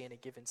what to say in a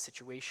given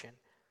situation.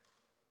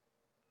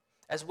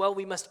 As well,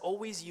 we must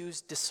always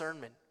use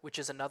discernment, which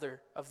is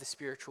another of the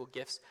spiritual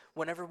gifts,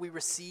 whenever we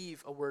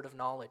receive a word of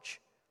knowledge,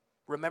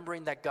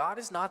 remembering that God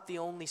is not the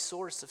only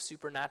source of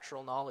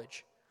supernatural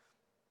knowledge.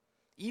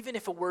 Even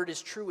if a word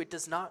is true, it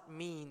does not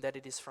mean that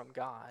it is from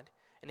God,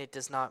 and it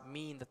does not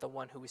mean that the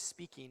one who is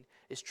speaking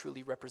is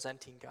truly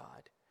representing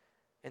God.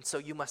 And so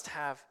you must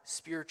have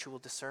spiritual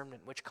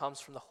discernment, which comes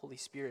from the Holy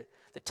Spirit,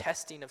 the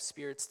testing of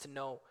spirits to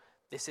know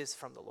this is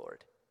from the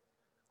Lord,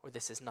 or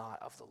this is not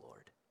of the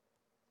Lord.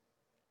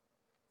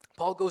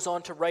 Paul goes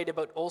on to write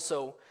about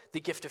also the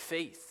gift of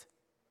faith.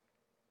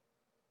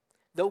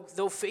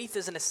 Though faith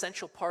is an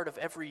essential part of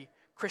every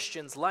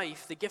Christian's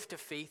life, the gift of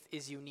faith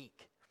is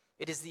unique.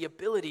 It is the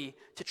ability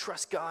to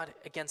trust God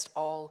against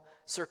all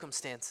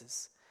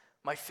circumstances.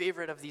 My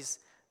favorite of these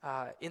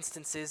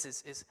instances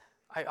is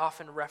I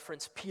often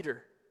reference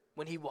Peter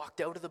when he walked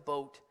out of the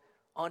boat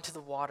onto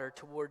the water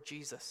toward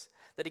Jesus,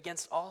 that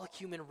against all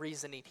human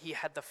reasoning, he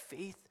had the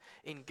faith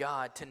in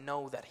God to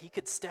know that he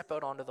could step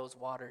out onto those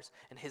waters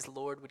and his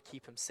Lord would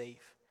keep him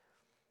safe.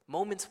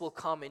 Moments will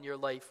come in your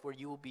life where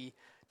you will be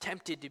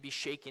tempted to be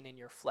shaken in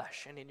your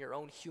flesh, and in your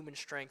own human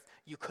strength,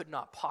 you could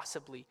not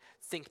possibly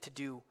think to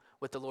do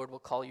what the Lord will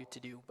call you to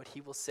do, but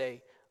he will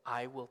say,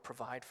 I will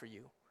provide for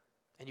you.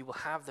 And you will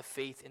have the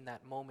faith in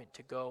that moment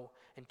to go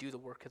and do the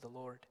work of the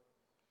Lord.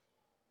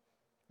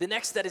 The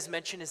next that is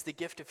mentioned is the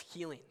gift of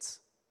healings.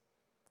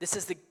 This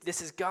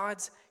is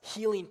God's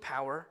healing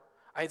power,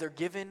 either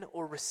given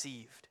or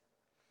received.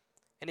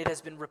 And it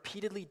has been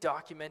repeatedly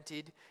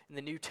documented in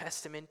the New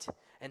Testament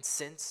and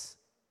since.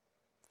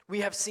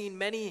 We have seen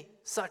many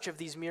such of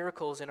these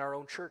miracles in our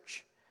own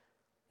church.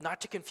 Not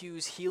to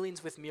confuse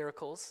healings with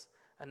miracles,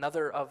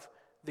 another of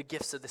the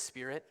gifts of the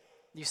Spirit.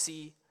 You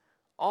see,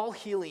 all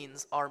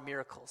healings are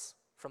miracles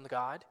from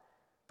God,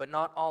 but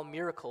not all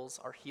miracles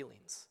are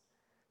healings.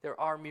 There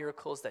are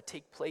miracles that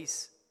take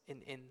place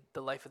in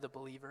the life of the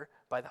believer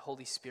by the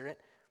Holy Spirit,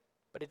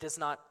 but it is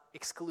not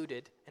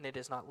excluded and it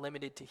is not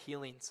limited to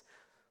healings.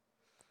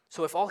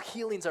 So if all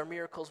healings are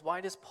miracles,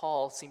 why does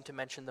Paul seem to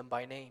mention them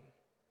by name?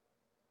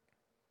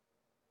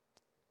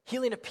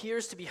 Healing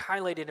appears to be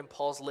highlighted in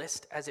Paul's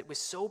list as it was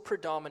so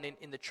predominant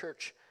in the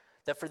church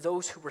that for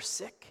those who were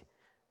sick,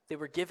 they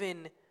were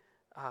given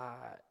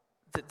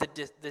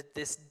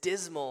this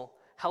dismal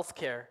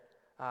healthcare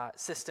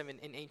system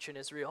in ancient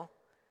Israel.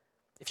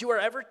 If you are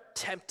ever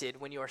tempted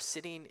when you are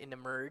sitting in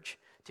Emerge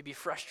to be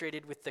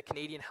frustrated with the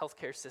Canadian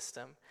healthcare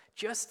system,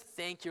 just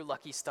thank your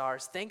lucky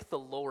stars. Thank the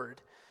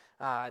Lord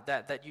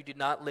that you do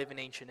not live in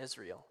ancient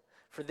Israel.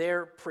 For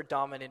their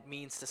predominant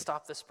means to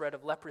stop the spread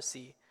of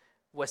leprosy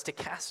was to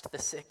cast the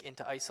sick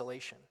into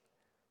isolation.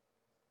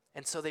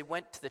 And so they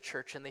went to the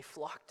church and they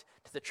flocked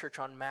to the church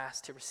en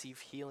masse to receive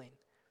healing.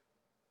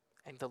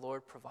 And the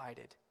Lord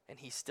provided, and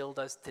he still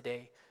does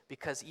today,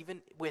 because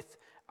even with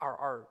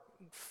our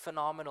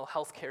phenomenal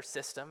healthcare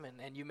system,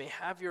 and you may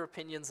have your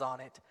opinions on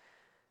it,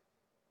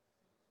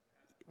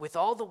 with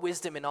all the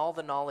wisdom and all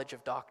the knowledge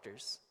of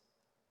doctors,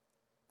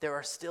 there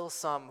are still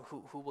some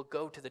who will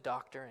go to the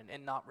doctor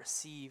and not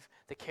receive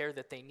the care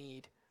that they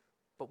need.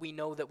 But we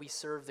know that we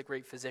serve the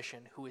great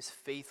physician who is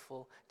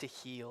faithful to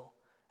heal,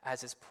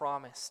 as is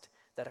promised,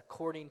 that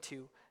according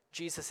to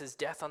Jesus'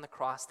 death on the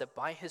cross, that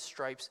by his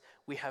stripes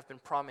we have been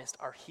promised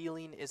our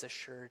healing is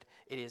assured,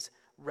 it is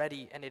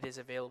ready, and it is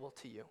available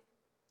to you.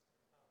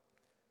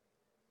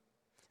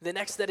 The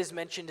next that is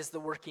mentioned is the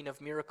working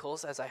of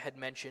miracles, as I had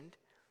mentioned,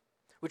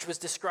 which was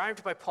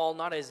described by Paul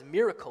not as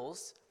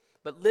miracles,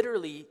 but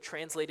literally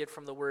translated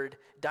from the word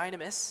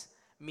dynamis,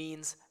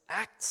 means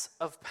acts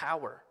of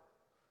power.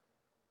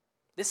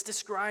 This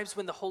describes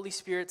when the Holy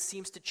Spirit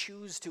seems to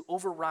choose to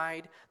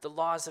override the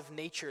laws of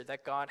nature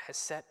that God has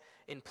set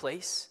in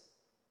place.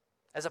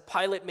 As a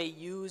pilot may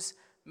use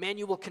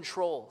manual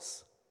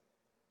controls,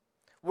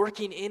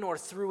 working in or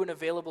through an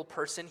available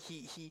person,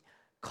 he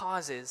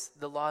causes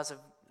the laws of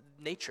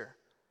nature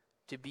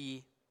to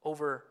be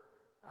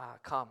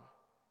overcome.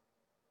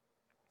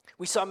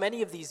 We saw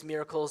many of these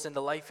miracles in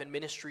the life and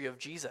ministry of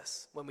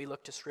Jesus when we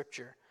look to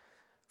Scripture.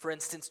 For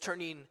instance,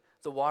 turning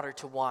the water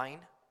to wine,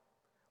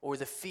 or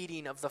the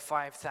feeding of the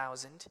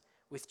 5,000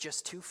 with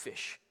just 2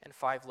 fish and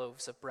 5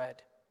 loaves of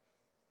bread.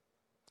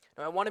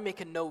 Now, I want to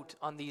make a note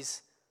on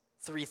these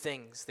 3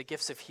 things: the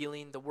gifts of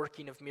healing, the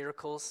working of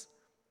miracles,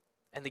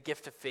 and the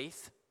gift of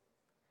faith.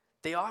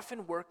 They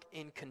often work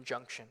in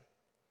conjunction.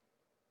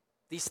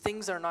 These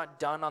things are not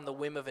done on the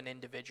whim of an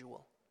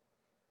individual.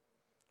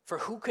 For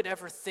who could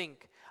ever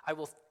think, I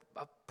will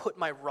put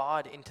my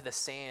rod into the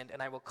sand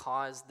and I will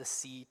cause the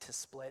sea to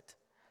split,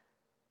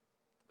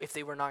 if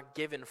they were not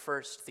given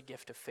first the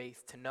gift of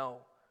faith to know,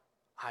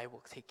 I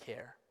will take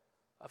care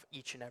of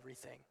each and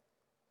everything?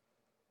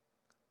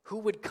 Who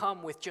would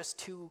come with just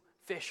 2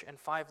 fish and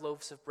 5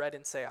 loaves of bread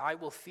and say, I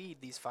will feed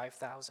these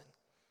 5,000?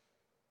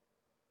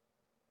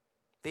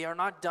 They are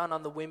not done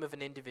on the whim of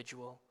an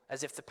individual,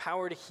 as if the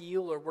power to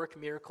heal or work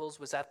miracles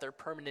was at their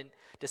permanent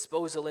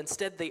disposal.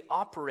 Instead, they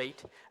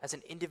operate as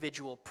an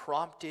individual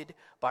prompted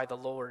by the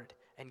Lord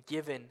and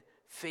given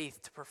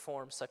faith to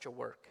perform such a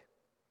work.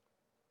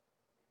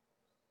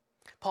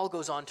 Paul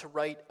goes on to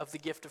write of the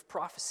gift of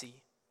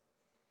prophecy,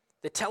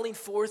 the telling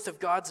forth of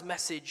God's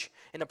message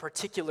in a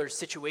particular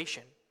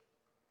situation,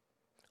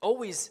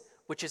 always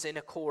which is in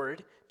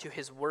accord to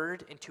his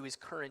word and to his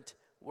current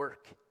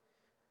work.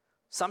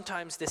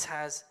 Sometimes this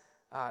has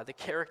the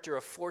character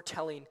of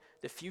foretelling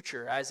the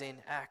future, as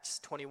in Acts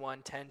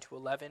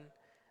 21:10-11,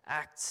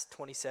 Acts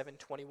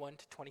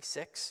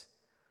 27:21-26.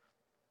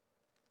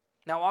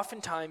 Now,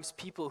 oftentimes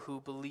people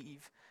who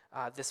believe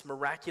this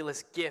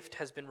miraculous gift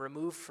has been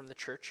removed from the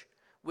church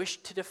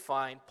wish to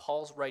define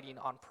Paul's writing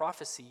on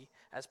prophecy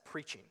as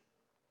preaching.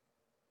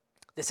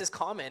 This is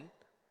common.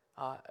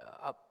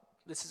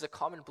 This is a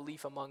common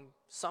belief among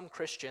some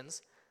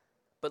Christians,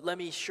 but let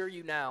me assure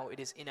you now, it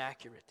is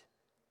inaccurate.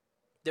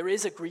 There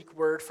is a Greek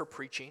word for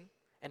preaching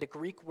and a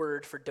Greek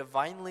word for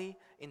divinely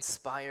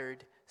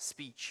inspired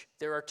speech.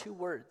 There are 2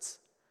 words.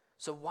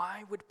 So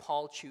why would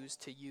Paul choose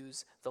to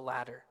use the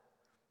latter?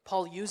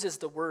 Paul uses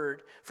the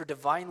word for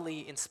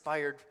divinely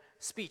inspired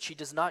speech. He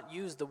does not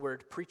use the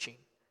word preaching.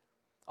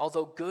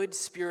 Although good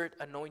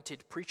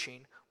Spirit-anointed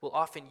preaching will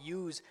often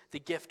use the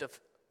gift of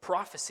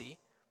prophecy,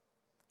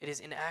 it is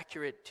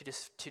inaccurate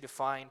to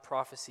define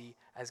prophecy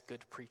as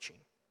good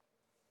preaching.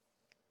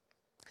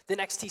 The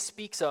next he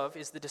speaks of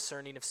is the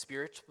discerning of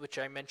spirits, which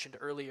I mentioned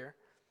earlier,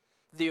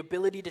 the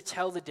ability to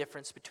tell the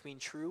difference between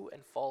true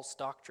and false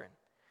doctrine,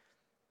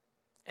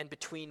 and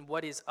between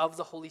what is of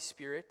the Holy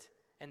Spirit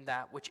and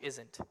that which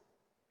isn't.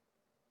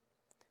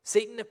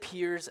 Satan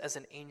appears as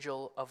an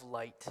angel of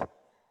light,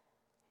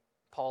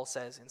 Paul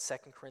says in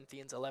 2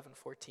 Corinthians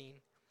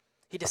 11:14.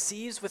 He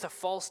deceives with a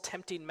false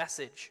tempting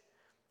message,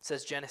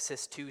 says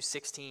Genesis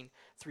 2:16,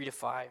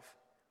 3-5.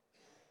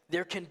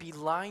 There can be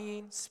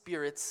lying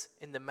spirits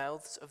in the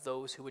mouths of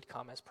those who would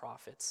come as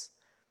prophets,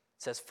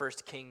 says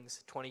 1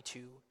 Kings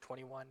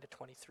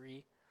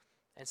 22:21-23,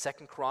 and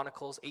 2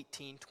 Chronicles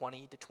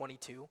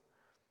 18:20-22.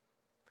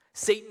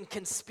 Satan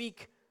can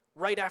speak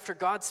right after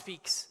God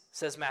speaks,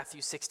 says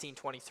Matthew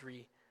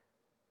 16:23.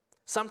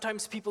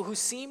 Sometimes people who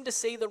seem to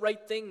say the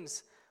right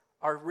things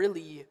are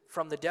really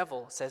from the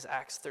devil, says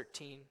Acts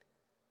 13.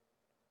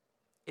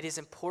 It is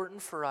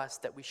important for us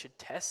that we should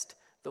test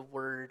the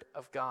word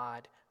of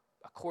God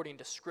according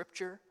to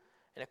Scripture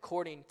and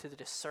according to the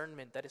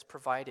discernment that is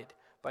provided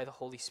by the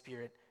Holy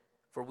Spirit.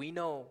 For we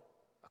know,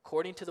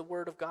 according to the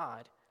word of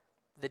God,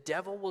 the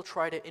devil will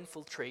try to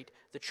infiltrate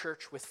the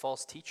church with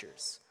false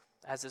teachers,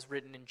 as is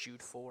written in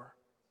Jude 4.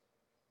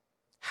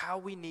 How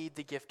we need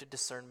the gift of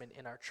discernment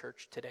in our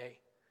church today,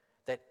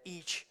 that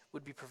each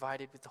would be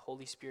provided with the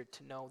Holy Spirit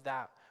to know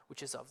that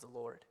which is of the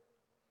Lord.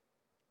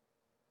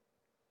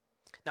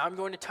 Now I'm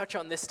going to touch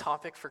on this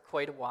topic for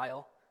quite a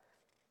while,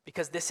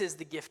 because this is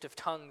the gift of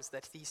tongues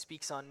that he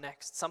speaks on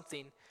next,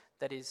 something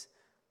that is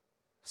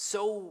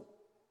so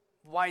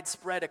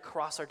widespread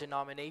across our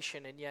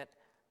denomination, and yet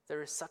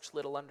there is such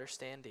little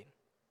understanding.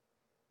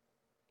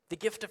 The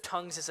gift of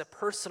tongues is a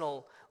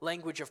personal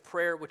language of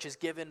prayer which is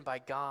given by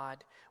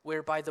God,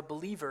 whereby the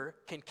believer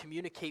can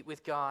communicate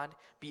with God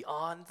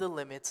beyond the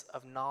limits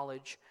of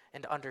knowledge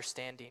and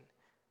understanding,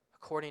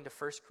 according to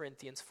 1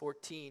 Corinthians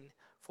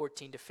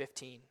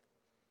 14:14-15.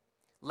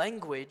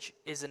 Language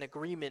is an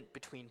agreement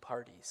between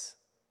parties,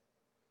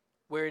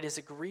 where it is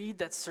agreed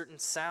that certain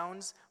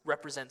sounds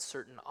represent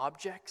certain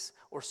objects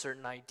or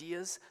certain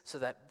ideas so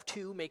that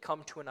two may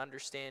come to an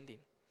understanding.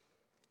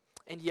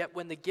 And yet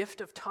when the gift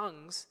of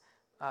tongues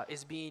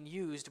is being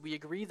used, we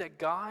agree that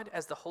God,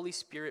 as the Holy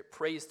Spirit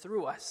prays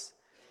through us,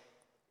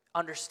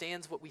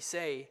 understands what we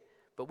say,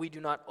 but we do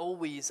not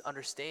always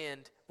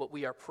understand what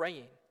we are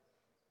praying,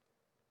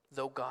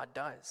 though God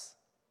does.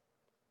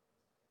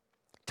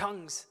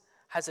 Tongues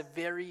has a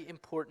very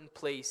important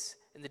place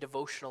in the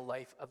devotional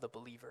life of the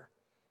believer.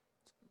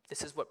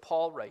 This is what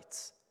Paul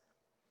writes.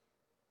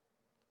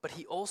 But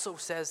he also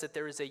says that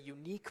there is a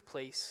unique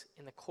place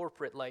in the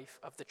corporate life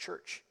of the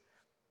church,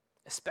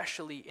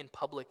 especially in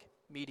public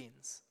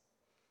meetings.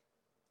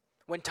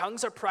 When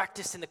tongues are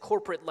practiced in the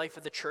corporate life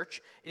of the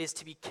church, it is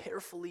to be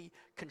carefully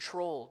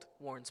controlled,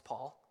 warns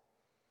Paul,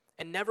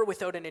 and never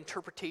without an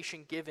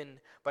interpretation given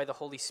by the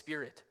Holy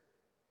Spirit.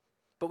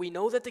 But we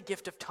know that the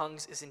gift of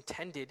tongues is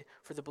intended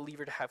for the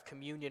believer to have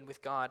communion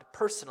with God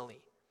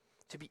personally,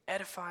 to be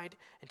edified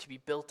and to be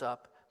built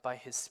up by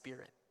his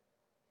Spirit.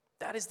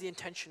 That is the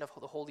intention of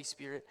the Holy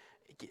Spirit,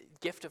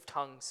 gift of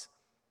tongues.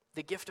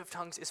 The gift of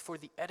tongues is for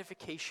the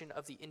edification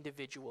of the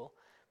individual,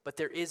 but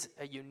there is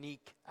a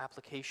unique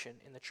application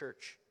in the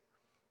church.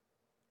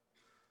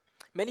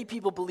 Many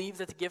people believe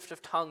that the gift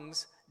of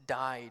tongues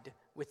died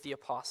with the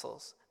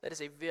apostles. That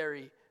is a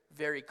very,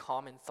 very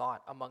common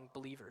thought among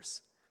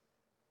believers.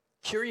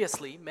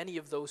 Curiously, many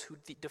of those who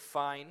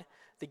define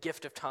the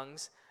gift of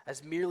tongues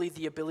as merely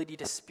the ability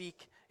to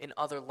speak in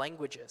other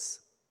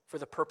languages for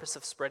the purpose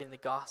of spreading the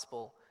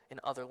gospel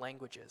in other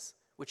languages,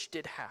 which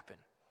did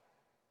happen.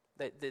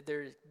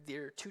 There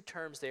are two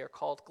terms. They are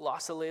called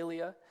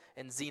glossolalia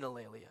and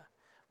xenolalia.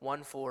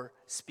 One for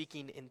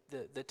speaking in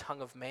the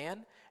tongue of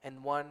man,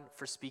 and one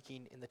for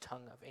speaking in the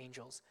tongue of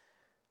angels.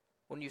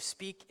 When you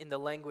speak in the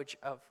language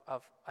of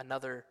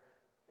another,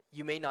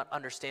 you may not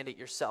understand it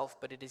yourself,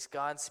 but it is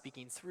God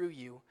speaking through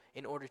you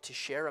in order to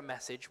share a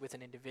message with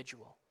an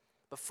individual.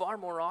 But far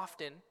more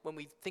often, when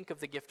we think of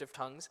the gift of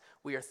tongues,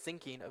 we are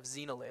thinking of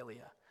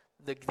xenolalia,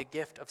 the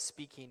gift of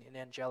speaking in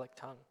angelic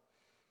tongue.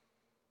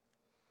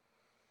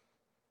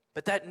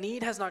 But that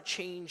need has not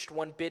changed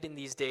one bit in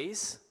these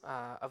days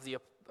of the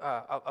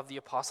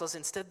apostles.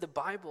 Instead, the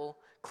Bible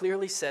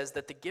clearly says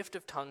that the gift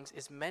of tongues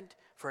is meant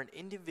for an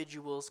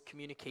individual's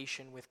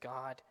communication with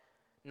God,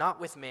 not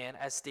with man,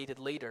 as stated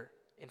later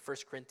in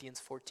 1 Corinthians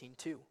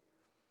 14:2,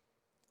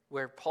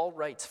 where Paul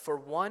writes, "For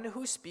one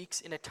who speaks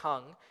in a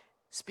tongue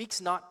speaks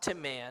not to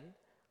man,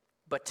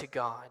 but to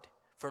God.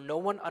 For no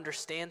one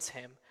understands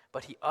him,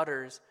 but he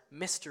utters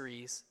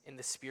mysteries in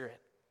the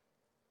Spirit."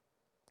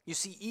 You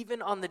see,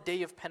 even on the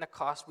day of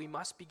Pentecost, we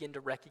must begin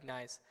to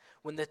recognize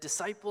when the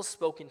disciples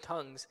spoke in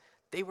tongues,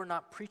 they were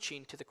not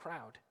preaching to the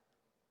crowd.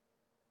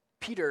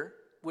 Peter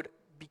would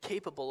be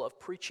capable of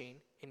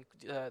preaching in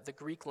the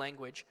Greek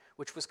language,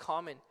 which was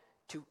common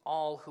to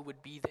all who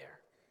would be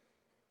there.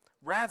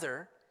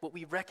 Rather, what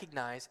we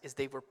recognize is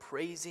they were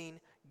praising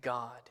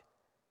God,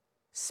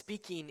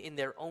 speaking in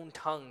their own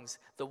tongues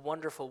the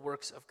wonderful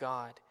works of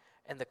God.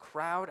 And the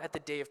crowd at the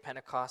day of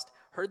Pentecost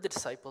heard the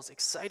disciples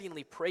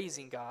excitingly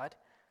praising God,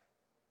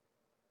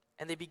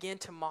 and they began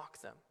to mock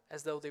them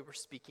as though they were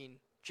speaking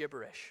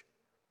gibberish.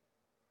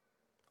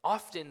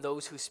 Often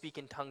those who speak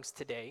in tongues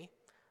today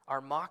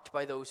are mocked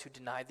by those who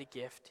deny the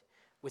gift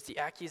with the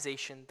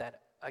accusation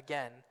that,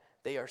 again,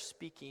 they are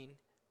speaking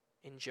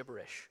in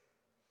gibberish.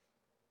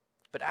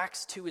 But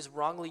Acts 2 is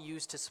wrongly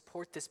used to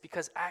support this,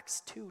 because Acts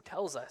 2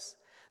 tells us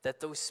that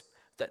those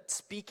that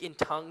speak in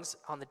tongues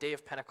on the day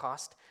of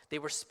Pentecost, they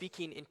were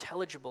speaking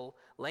intelligible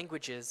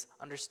languages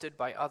understood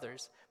by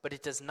others, but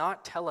it does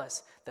not tell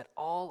us that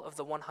all of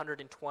the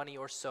 120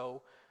 or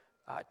so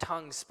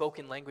tongues,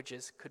 spoken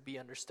languages, could be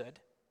understood.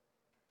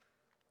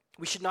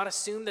 We should not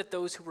assume that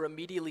those who were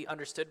immediately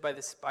understood by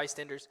the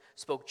bystanders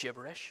spoke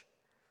gibberish.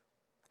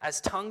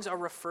 as tongues are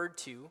referred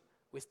to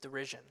with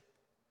derision.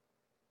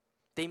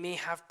 They may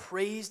have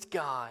praised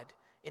God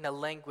in a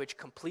language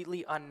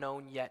completely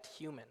unknown yet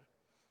human.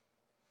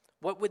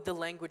 What would the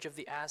language of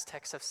the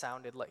Aztecs have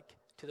sounded like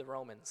to the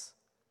Romans?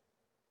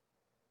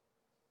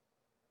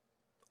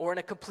 Or in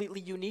a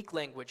completely unique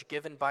language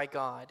given by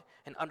God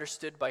and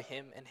understood by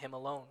him and him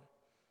alone?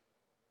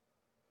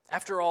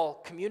 After all,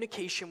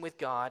 communication with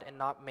God and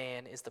not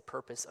man is the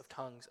purpose of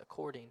tongues,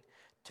 according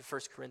to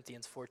 1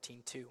 Corinthians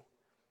 14:2.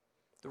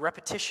 The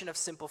repetition of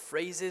simple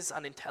phrases,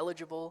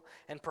 unintelligible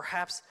and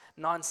perhaps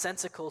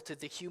nonsensical to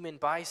the human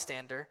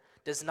bystander,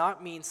 does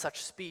not mean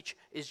such speech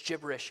is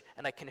gibberish,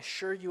 and I can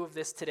assure you of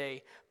this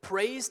today.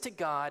 Praise to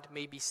God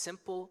may be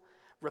simple,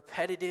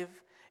 repetitive.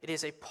 It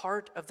is a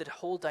part of the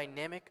whole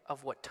dynamic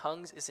of what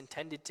tongues is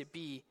intended to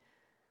be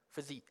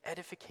for the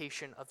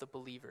edification of the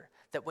believer.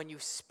 That when you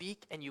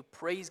speak and you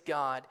praise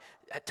God,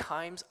 at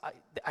times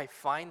I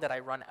find that I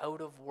run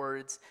out of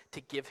words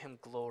to give him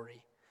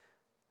glory.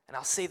 And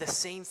I'll say the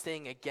same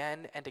thing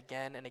again and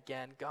again and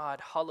again.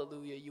 God,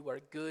 hallelujah, you are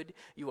good,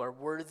 you are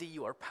worthy,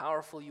 you are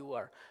powerful, you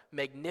are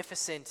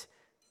magnificent.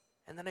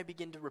 And then I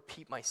begin to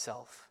repeat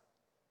myself,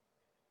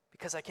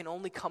 because I can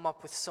only come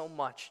up with so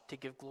much to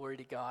give glory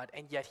to God.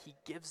 And yet he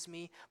gives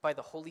me, by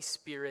the Holy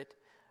Spirit,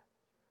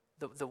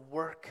 the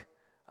work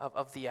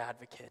of the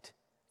advocate,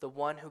 the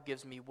one who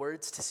gives me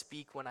words to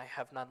speak when I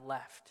have none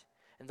left,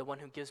 and the one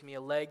who gives me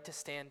a leg to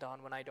stand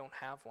on when I don't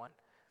have one.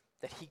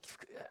 That he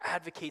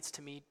advocates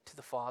to me to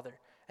the Father,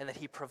 and that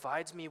he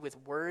provides me with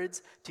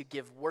words to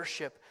give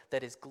worship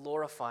that is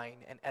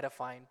glorifying and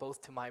edifying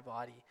both to my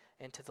body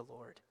and to the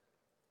Lord.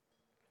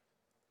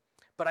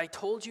 But I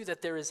told you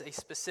that there is a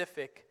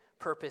specific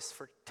purpose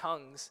for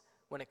tongues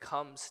when it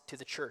comes to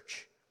the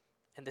church.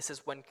 And this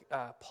is when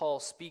Paul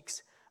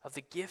speaks of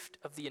the gift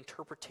of the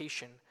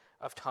interpretation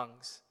of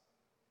tongues.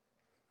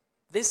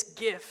 This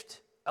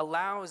gift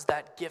allows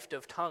that gift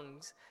of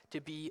tongues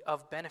to be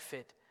of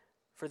benefit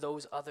for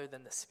those other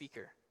than the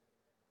speaker,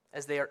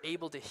 as they are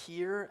able to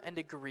hear and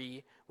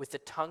agree with the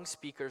tongue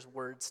speaker's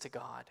words to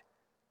God.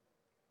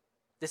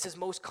 This is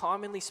most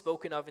commonly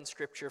spoken of in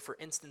Scripture for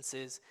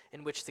instances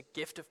in which the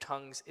gift of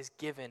tongues is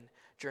given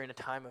during a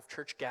time of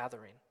church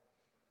gathering.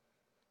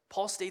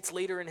 Paul states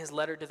later in his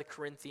letter to the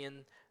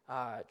Corinthian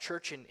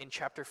church in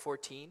chapter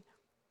 14,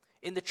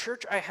 "In the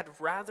church I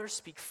had rather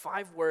speak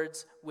 5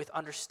 words with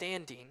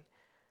understanding,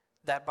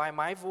 that by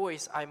my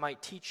voice I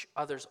might teach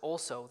others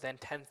also, than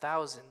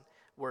 10,000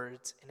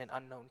 words in an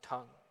unknown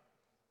tongue."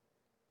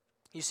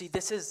 You see,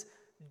 this is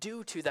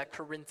due to that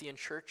Corinthian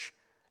church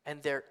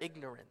and their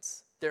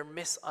ignorance, their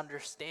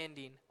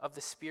misunderstanding of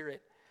the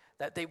Spirit,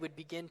 that they would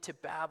begin to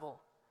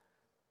babble.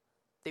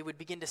 They would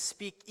begin to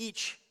speak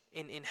each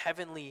in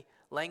heavenly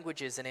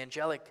languages and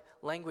angelic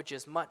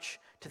languages, much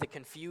to the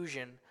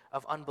confusion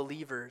of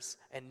unbelievers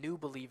and new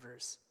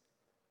believers.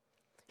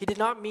 He did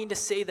not mean to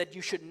say that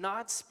you should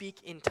not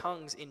speak in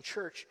tongues in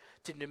church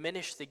to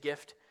diminish the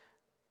gift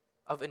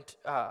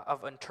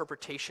of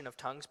interpretation of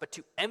tongues, but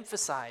to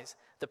emphasize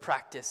the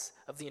practice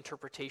of the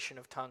interpretation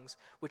of tongues,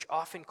 which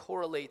often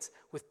correlates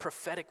with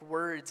prophetic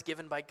words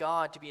given by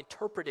God to be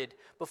interpreted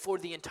before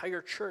the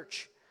entire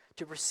church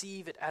to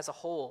receive it as a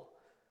whole,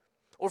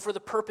 or for the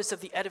purpose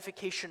of the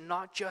edification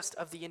not just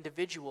of the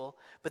individual,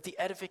 but the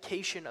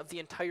edification of the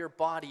entire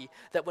body,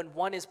 that when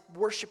one is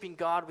worshiping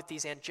God with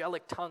these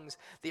angelic tongues,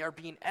 they are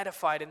being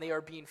edified and they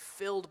are being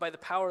filled by the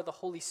power of the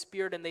Holy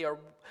Spirit, and they are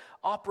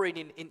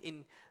operating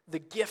in the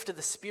gift of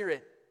the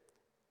Spirit.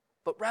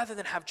 But rather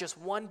than have just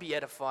one be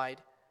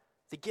edified,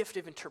 the gift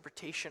of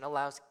interpretation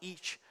allows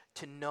each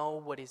to know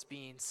what is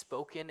being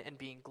spoken and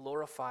being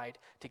glorified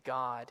to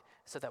God,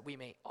 so that we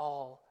may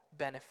all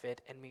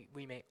benefit and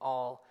we may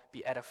all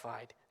be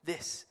edified.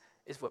 This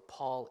is what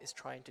Paul is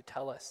trying to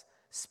tell us.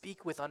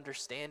 Speak with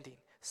understanding.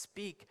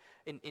 Speak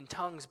in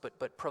tongues,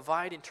 but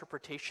provide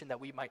interpretation that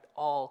we might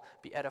all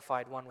be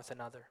edified one with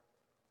another.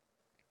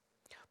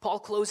 Paul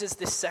closes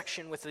this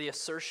section with the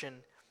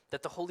assertion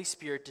that the Holy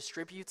Spirit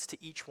distributes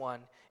to each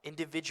one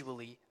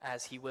individually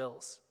as he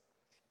wills.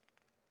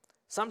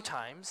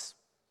 Sometimes,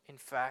 in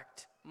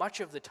fact, much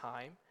of the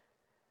time,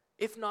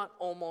 if not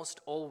almost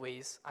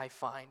always, I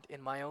find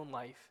in my own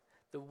life,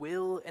 the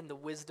will and the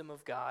wisdom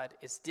of God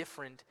is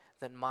different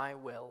than my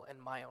will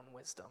and my own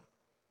wisdom.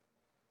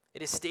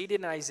 It is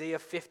stated in Isaiah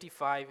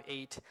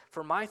 55:8,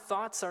 "For my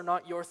thoughts are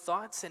not your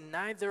thoughts, and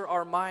neither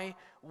are my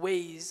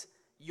ways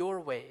your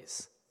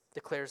ways,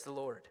 declares the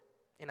Lord,"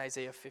 in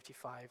Isaiah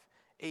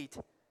 55:8.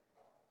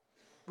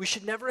 We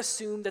should never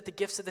assume that the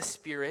gifts of the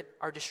Spirit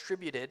are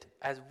distributed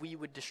as we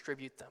would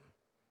distribute them.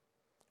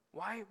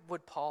 Why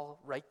would Paul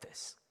write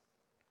this?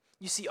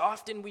 You see,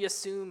 often we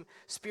assume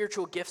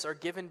spiritual gifts are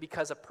given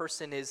because a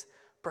person is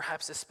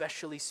perhaps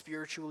especially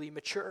spiritually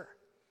mature,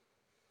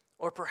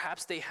 or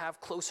perhaps they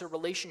have closer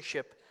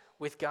relationship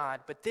with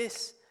God. But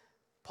this,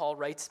 Paul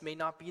writes, may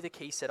not be the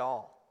case at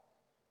all.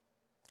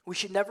 We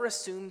should never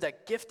assume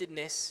that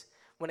giftedness,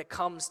 when it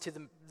comes to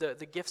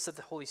the gifts of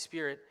the Holy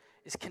Spirit,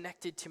 is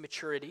connected to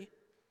maturity.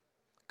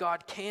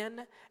 God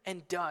can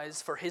and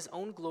does, for his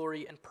own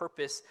glory and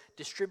purpose,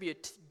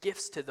 distribute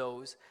gifts to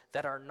those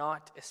that are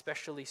not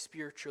especially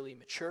spiritually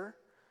mature,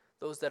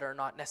 those that are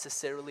not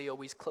necessarily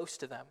always close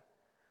to them.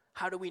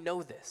 How do we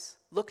know this?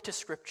 Look to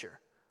Scripture.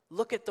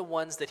 Look at the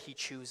ones that he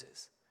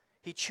chooses.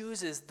 He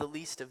chooses the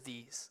least of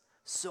these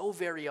so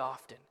very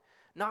often,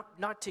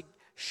 not to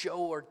show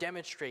or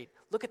demonstrate.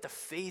 Look at the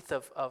faith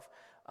of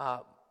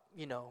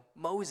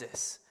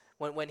Moses.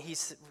 When he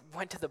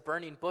went to the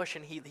burning bush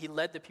and he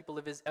led the people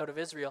out of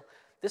Israel,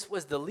 this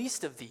was the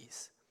least of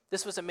these.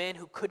 This was a man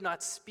who could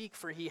not speak,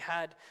 for he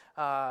had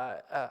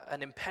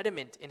an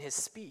impediment in his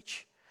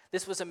speech.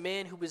 This was a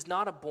man who was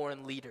not a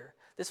born leader.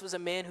 This was a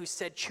man who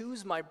said,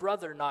 "Choose my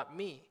brother, not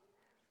me."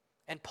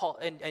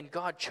 And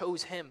God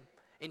chose him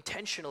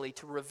intentionally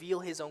to reveal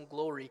his own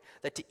glory,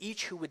 that to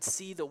each who would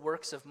see the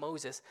works of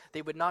Moses,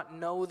 they would not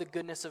know the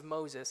goodness of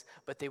Moses,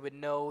 but they would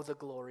know the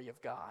glory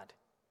of God.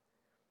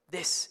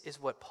 This is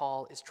what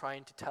Paul is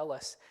trying to tell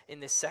us in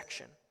this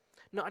section.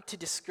 Not to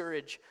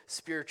discourage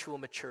spiritual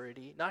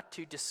maturity, not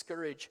to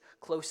discourage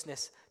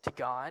closeness to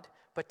God,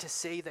 but to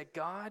say that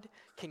God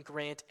can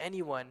grant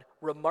anyone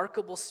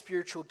remarkable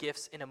spiritual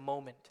gifts in a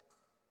moment.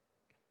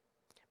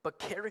 But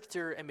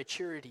character and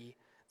maturity,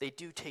 they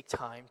do take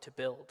time to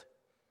build.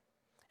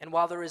 And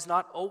while there is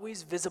not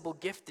always visible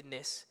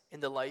giftedness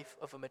in the life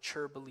of a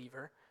mature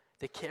believer,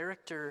 the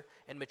character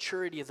and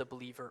maturity of the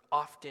believer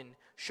often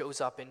shows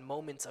up in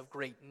moments of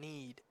great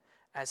need,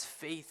 as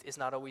faith is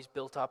not always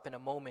built up in a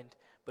moment,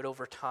 but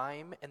over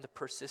time and the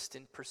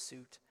persistent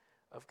pursuit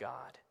of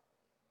God.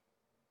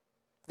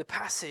 The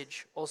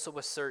passage also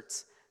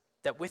asserts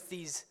that with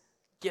these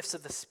gifts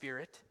of the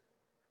Spirit,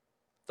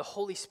 the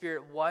Holy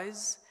Spirit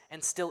was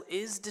and still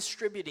is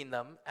distributing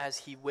them as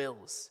he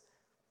wills,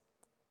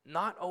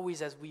 not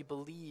always as we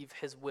believe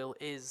his will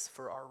is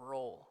for our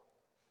role.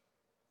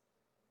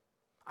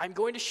 I'm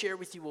going to share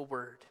with you a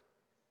word.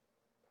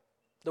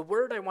 The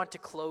word I want to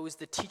close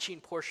the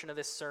teaching portion of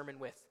this sermon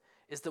with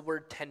is the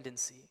word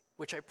tendency,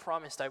 which I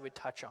promised I would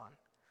touch on.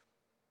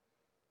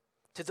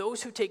 To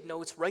those who take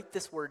notes, write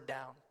this word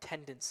down,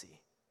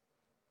 tendency.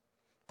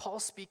 Paul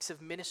speaks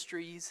of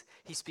ministries,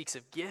 he speaks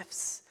of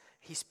gifts,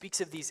 he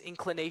speaks of these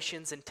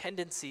inclinations and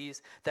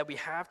tendencies that we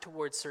have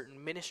towards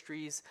certain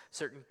ministries,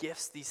 certain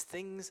gifts, these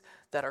things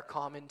that are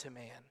common to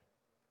man.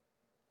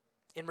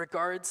 In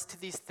regards to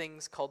these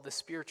things called the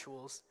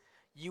spirituals,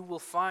 you will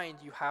find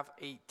you have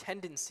a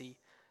tendency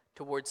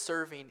towards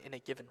serving in a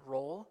given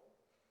role.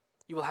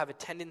 You will have a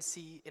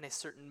tendency in a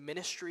certain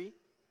ministry.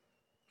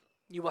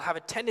 You will have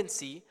a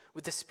tendency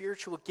with the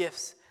spiritual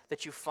gifts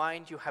that you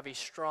find you have a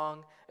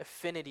strong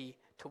affinity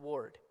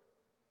toward.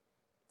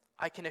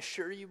 I can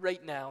assure you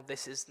right now,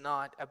 this is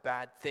not a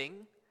bad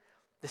thing.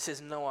 This is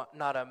not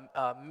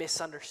a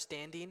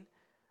misunderstanding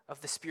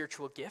of the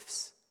spiritual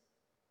gifts.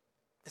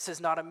 This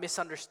is not a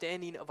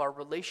misunderstanding of our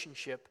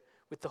relationship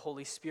with the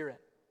Holy Spirit.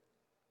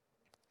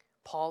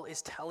 Paul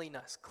is telling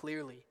us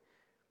clearly,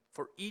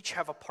 for each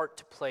have a part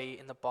to play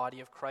in the body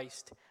of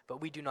Christ,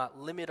 but we do not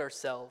limit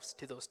ourselves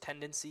to those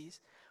tendencies.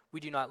 We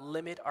do not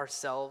limit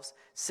ourselves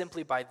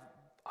simply by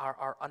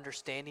our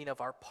understanding of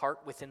our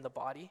part within the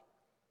body.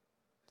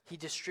 He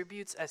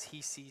distributes as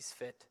he sees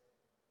fit.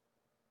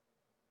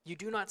 You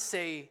do not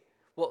say,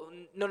 well,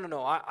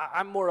 no,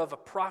 I'm more of a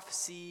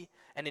prophecy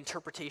and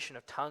interpretation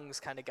of tongues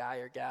kind of guy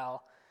or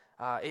gal.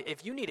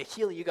 If you need a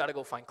healing, you got to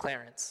go find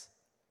Clarence.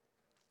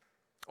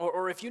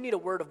 Or if you need a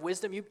word of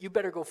wisdom, you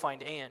better go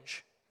find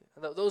Ange.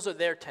 Those are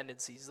their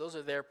tendencies. Those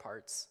are their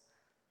parts.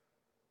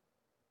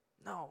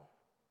 No,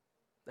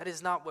 that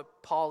is not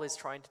what Paul is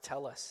trying to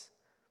tell us.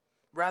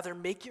 Rather,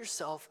 make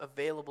yourself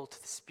available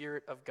to the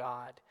Spirit of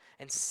God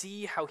and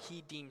see how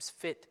he deems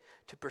fit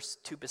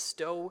to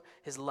bestow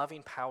his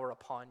loving power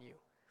upon you.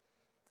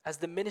 As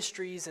the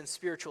ministries and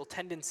spiritual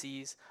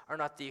tendencies are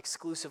not the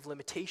exclusive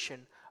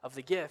limitation of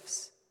the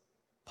gifts,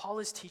 Paul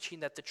is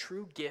teaching that the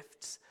true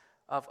gifts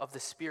of the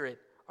Spirit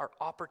are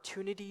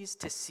opportunities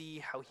to see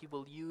how he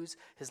will use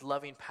his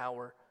loving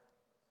power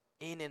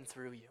in and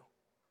through you.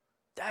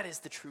 That is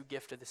the true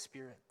gift of the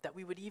Spirit, that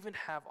we would even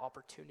have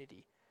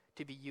opportunity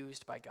to be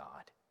used by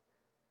God.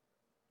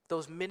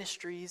 Those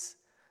ministries,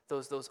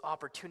 those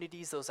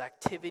opportunities, those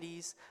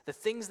activities, the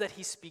things that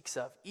he speaks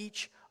of,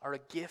 each are a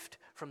gift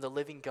from the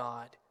living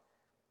God.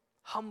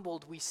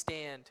 Humbled we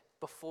stand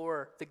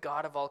before the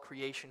God of all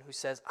creation who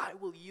says, I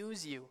will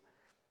use you.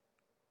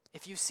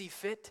 If you see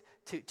fit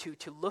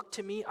to look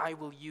to me, I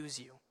will use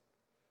you.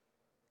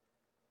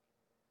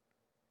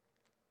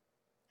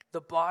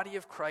 The body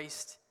of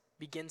Christ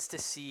begins to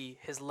see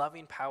his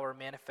loving power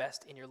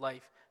manifest in your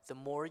life the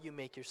more you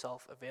make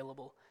yourself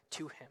available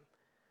to him,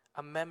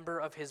 a member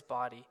of his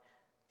body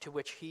to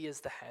which he is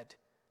the head,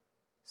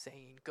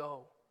 saying,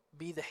 go,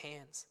 be the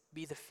hands,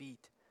 be the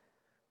feet.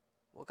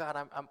 Well, God,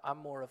 I'm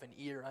more of an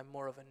ear, I'm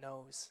more of a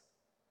nose.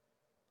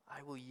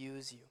 I will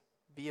use you.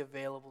 Be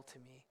available to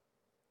me.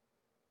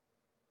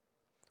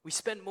 We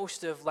spent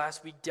most of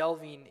last week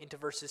delving into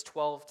verses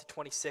 12 to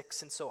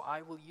 26, and so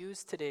I will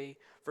use today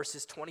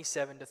verses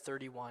 27 to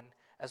 31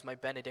 as my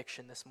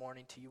benediction this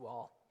morning to you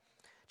all.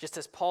 just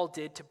as Paul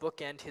did to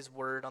bookend his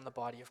word on the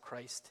body of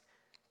Christ.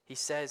 He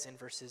says in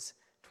verses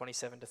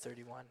 27 to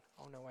 31,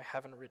 oh no, I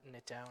haven't written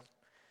it down,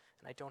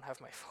 and I don't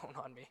have my phone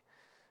on me.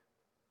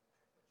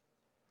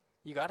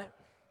 You got it?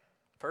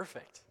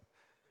 Perfect.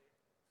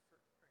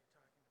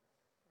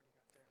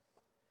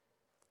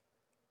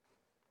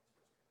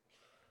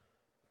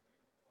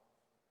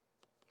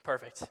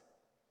 Perfect.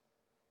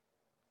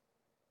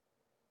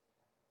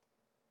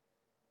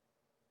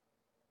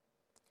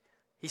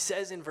 He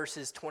says in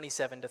verses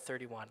 27 to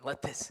 31,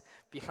 let this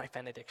be my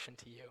benediction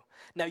to you.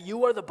 Now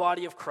you are the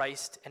body of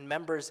Christ and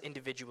members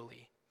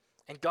individually.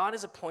 And God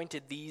has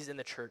appointed these in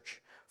the church,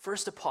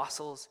 first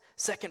apostles,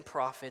 second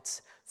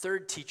prophets,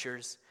 third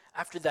teachers,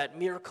 after that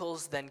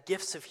miracles, then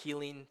gifts of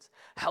healing,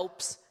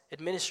 helps,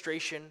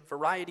 administration,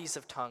 varieties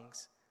of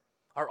tongues.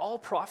 Are all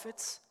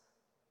prophets?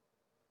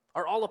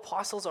 Are all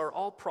apostles? Are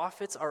all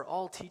prophets? Are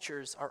all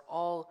teachers? Are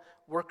all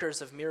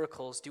workers of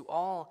miracles? Do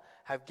all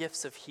have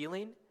gifts of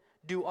healing?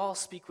 Do all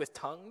speak with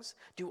tongues?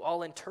 Do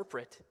all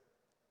interpret?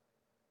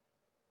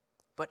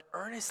 But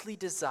earnestly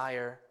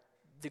desire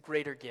the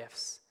greater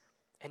gifts,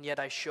 and yet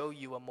I show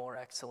you a more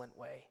excellent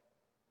way.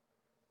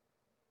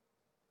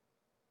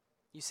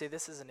 You say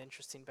this is an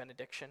interesting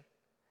benediction.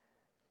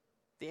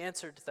 The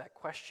answer to that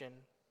question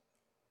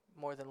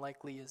more than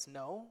likely is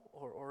no,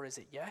 or is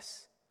it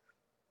yes?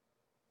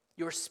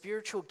 Your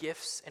spiritual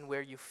gifts and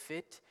where you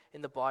fit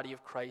in the body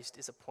of Christ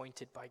is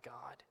appointed by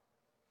God.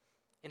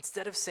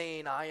 Instead of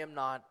saying, I am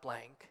not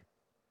blank,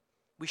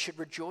 we should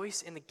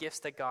rejoice in the gifts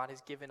that God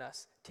has given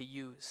us to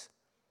use.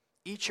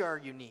 Each are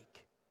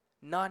unique.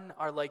 None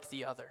are like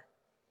the other.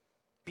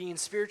 Being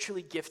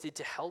spiritually gifted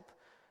to help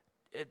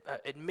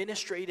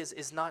administrate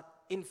is not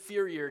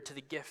inferior to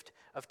the gift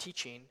of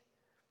teaching,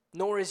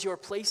 nor is your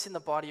place in the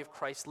body of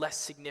Christ less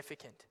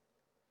significant.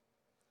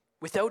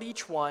 Without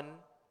each one,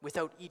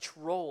 without each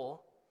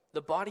role,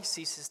 the body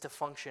ceases to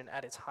function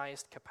at its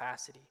highest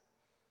capacity.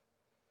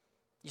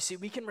 You see,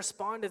 we can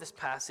respond to this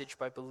passage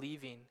by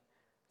believing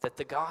that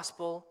the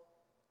gospel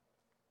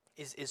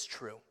is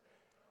true.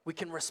 We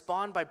can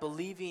respond by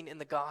believing in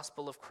the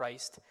gospel of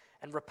Christ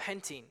and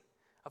repenting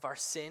of our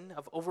sin,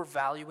 of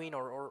overvaluing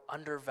or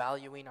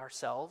undervaluing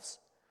ourselves,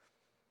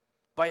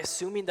 by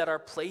assuming that our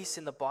place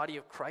in the body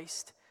of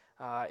Christ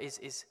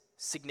is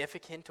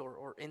significant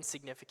or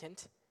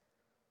insignificant.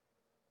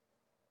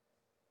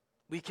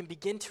 We can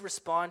begin to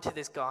respond to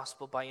this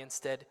gospel by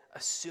instead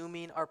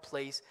assuming our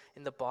place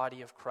in the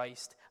body of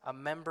Christ, a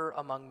member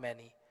among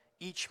many,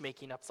 each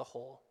making up the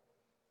whole.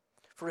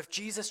 For if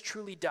Jesus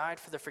truly died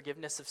for the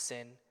forgiveness of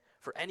sin,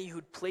 for any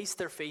who'd placed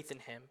their faith in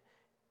him,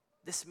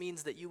 this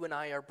means that you and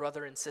I are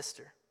brother and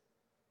sister.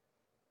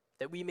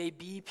 That we may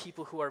be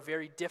people who are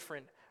very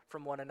different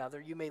from one another.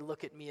 You may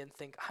look at me and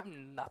think,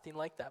 I'm nothing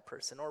like that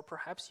person. Or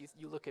perhaps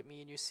you look at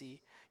me and you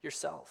see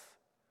yourself.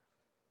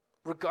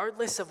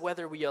 Regardless of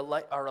whether we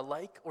are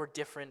alike or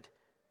different,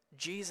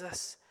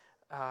 Jesus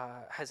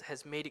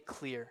has made it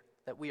clear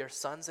that we are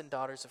sons and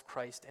daughters of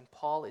Christ, and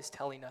Paul is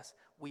telling us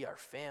we are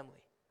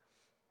family.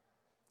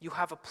 You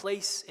have a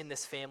place in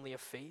this family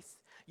of faith.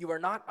 You are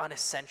not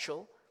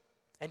unessential,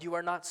 and you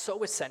are not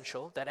so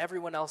essential that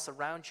everyone else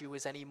around you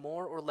is any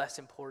more or less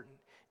important.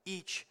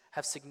 Each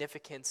have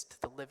significance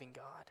to the living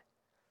God.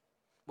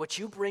 What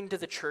you bring to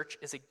the church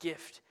is a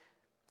gift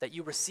that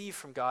you receive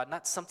from God,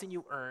 not something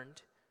you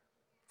earned.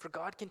 For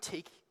God can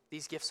take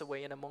these gifts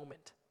away in a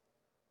moment.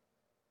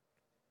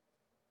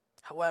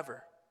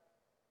 However,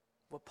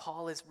 what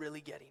Paul is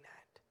really getting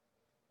at,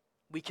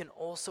 we can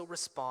also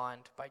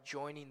respond by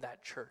joining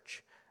that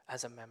church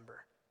as a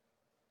member,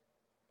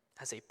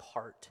 as a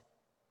part.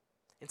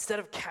 Instead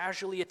of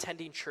casually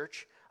attending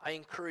church, I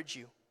encourage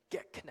you,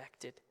 get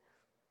connected.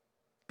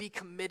 Be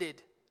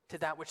committed to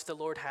that which the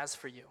Lord has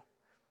for you.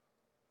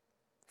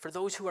 For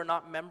those who are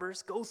not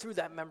members, go through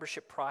that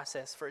membership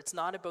process, for it's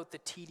not about the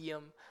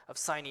tedium of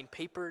signing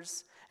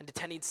papers and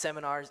attending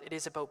seminars. It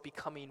is about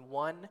becoming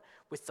one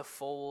with the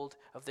fold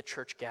of the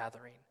church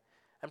gathering.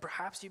 And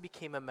perhaps you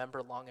became a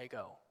member long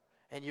ago,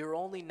 and you're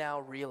only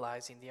now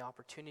realizing the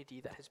opportunity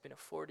that has been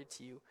afforded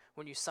to you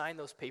when you signed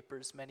those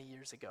papers many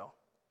years ago.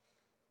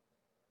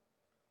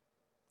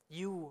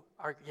 You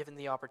are given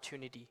the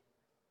opportunity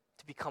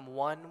to become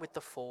one with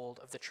the fold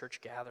of the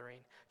church gathering,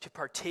 to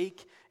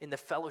partake in the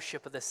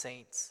fellowship of the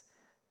saints.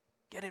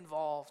 Get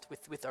involved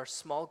with our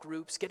small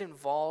groups. Get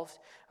involved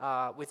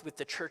with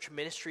the church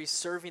ministries,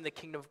 serving the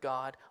kingdom of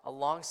God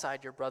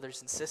alongside your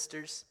brothers and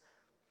sisters.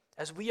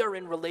 As we are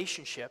in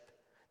relationship,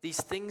 these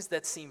things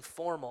that seem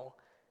formal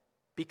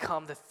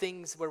become the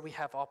things where we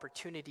have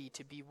opportunity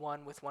to be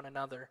one with one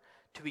another,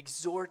 to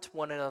exhort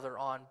one another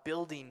on,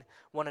 building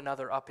one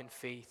another up in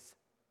faith.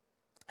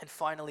 And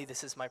finally,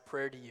 this is my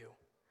prayer to you.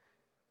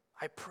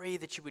 I pray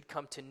that you would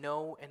come to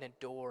know and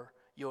adore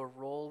your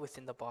role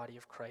within the body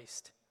of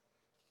Christ.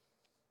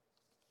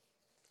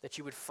 That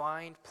you would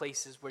find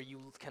places where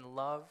you can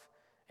love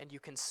and you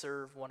can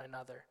serve one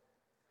another,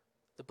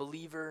 the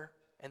believer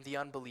and the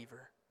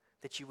unbeliever.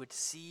 That you would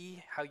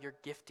see how your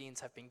giftings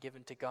have been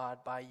given to God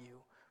by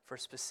you for a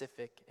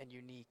specific and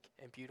unique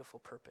and beautiful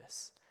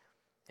purpose.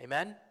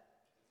 Amen?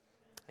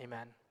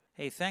 Amen.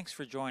 Hey, thanks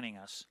for joining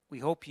us. We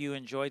hope you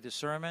enjoyed the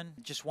sermon.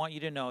 Just want you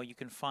to know you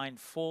can find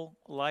full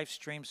live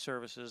stream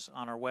services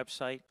on our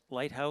website,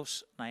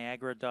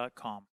 lighthouseniagara.com.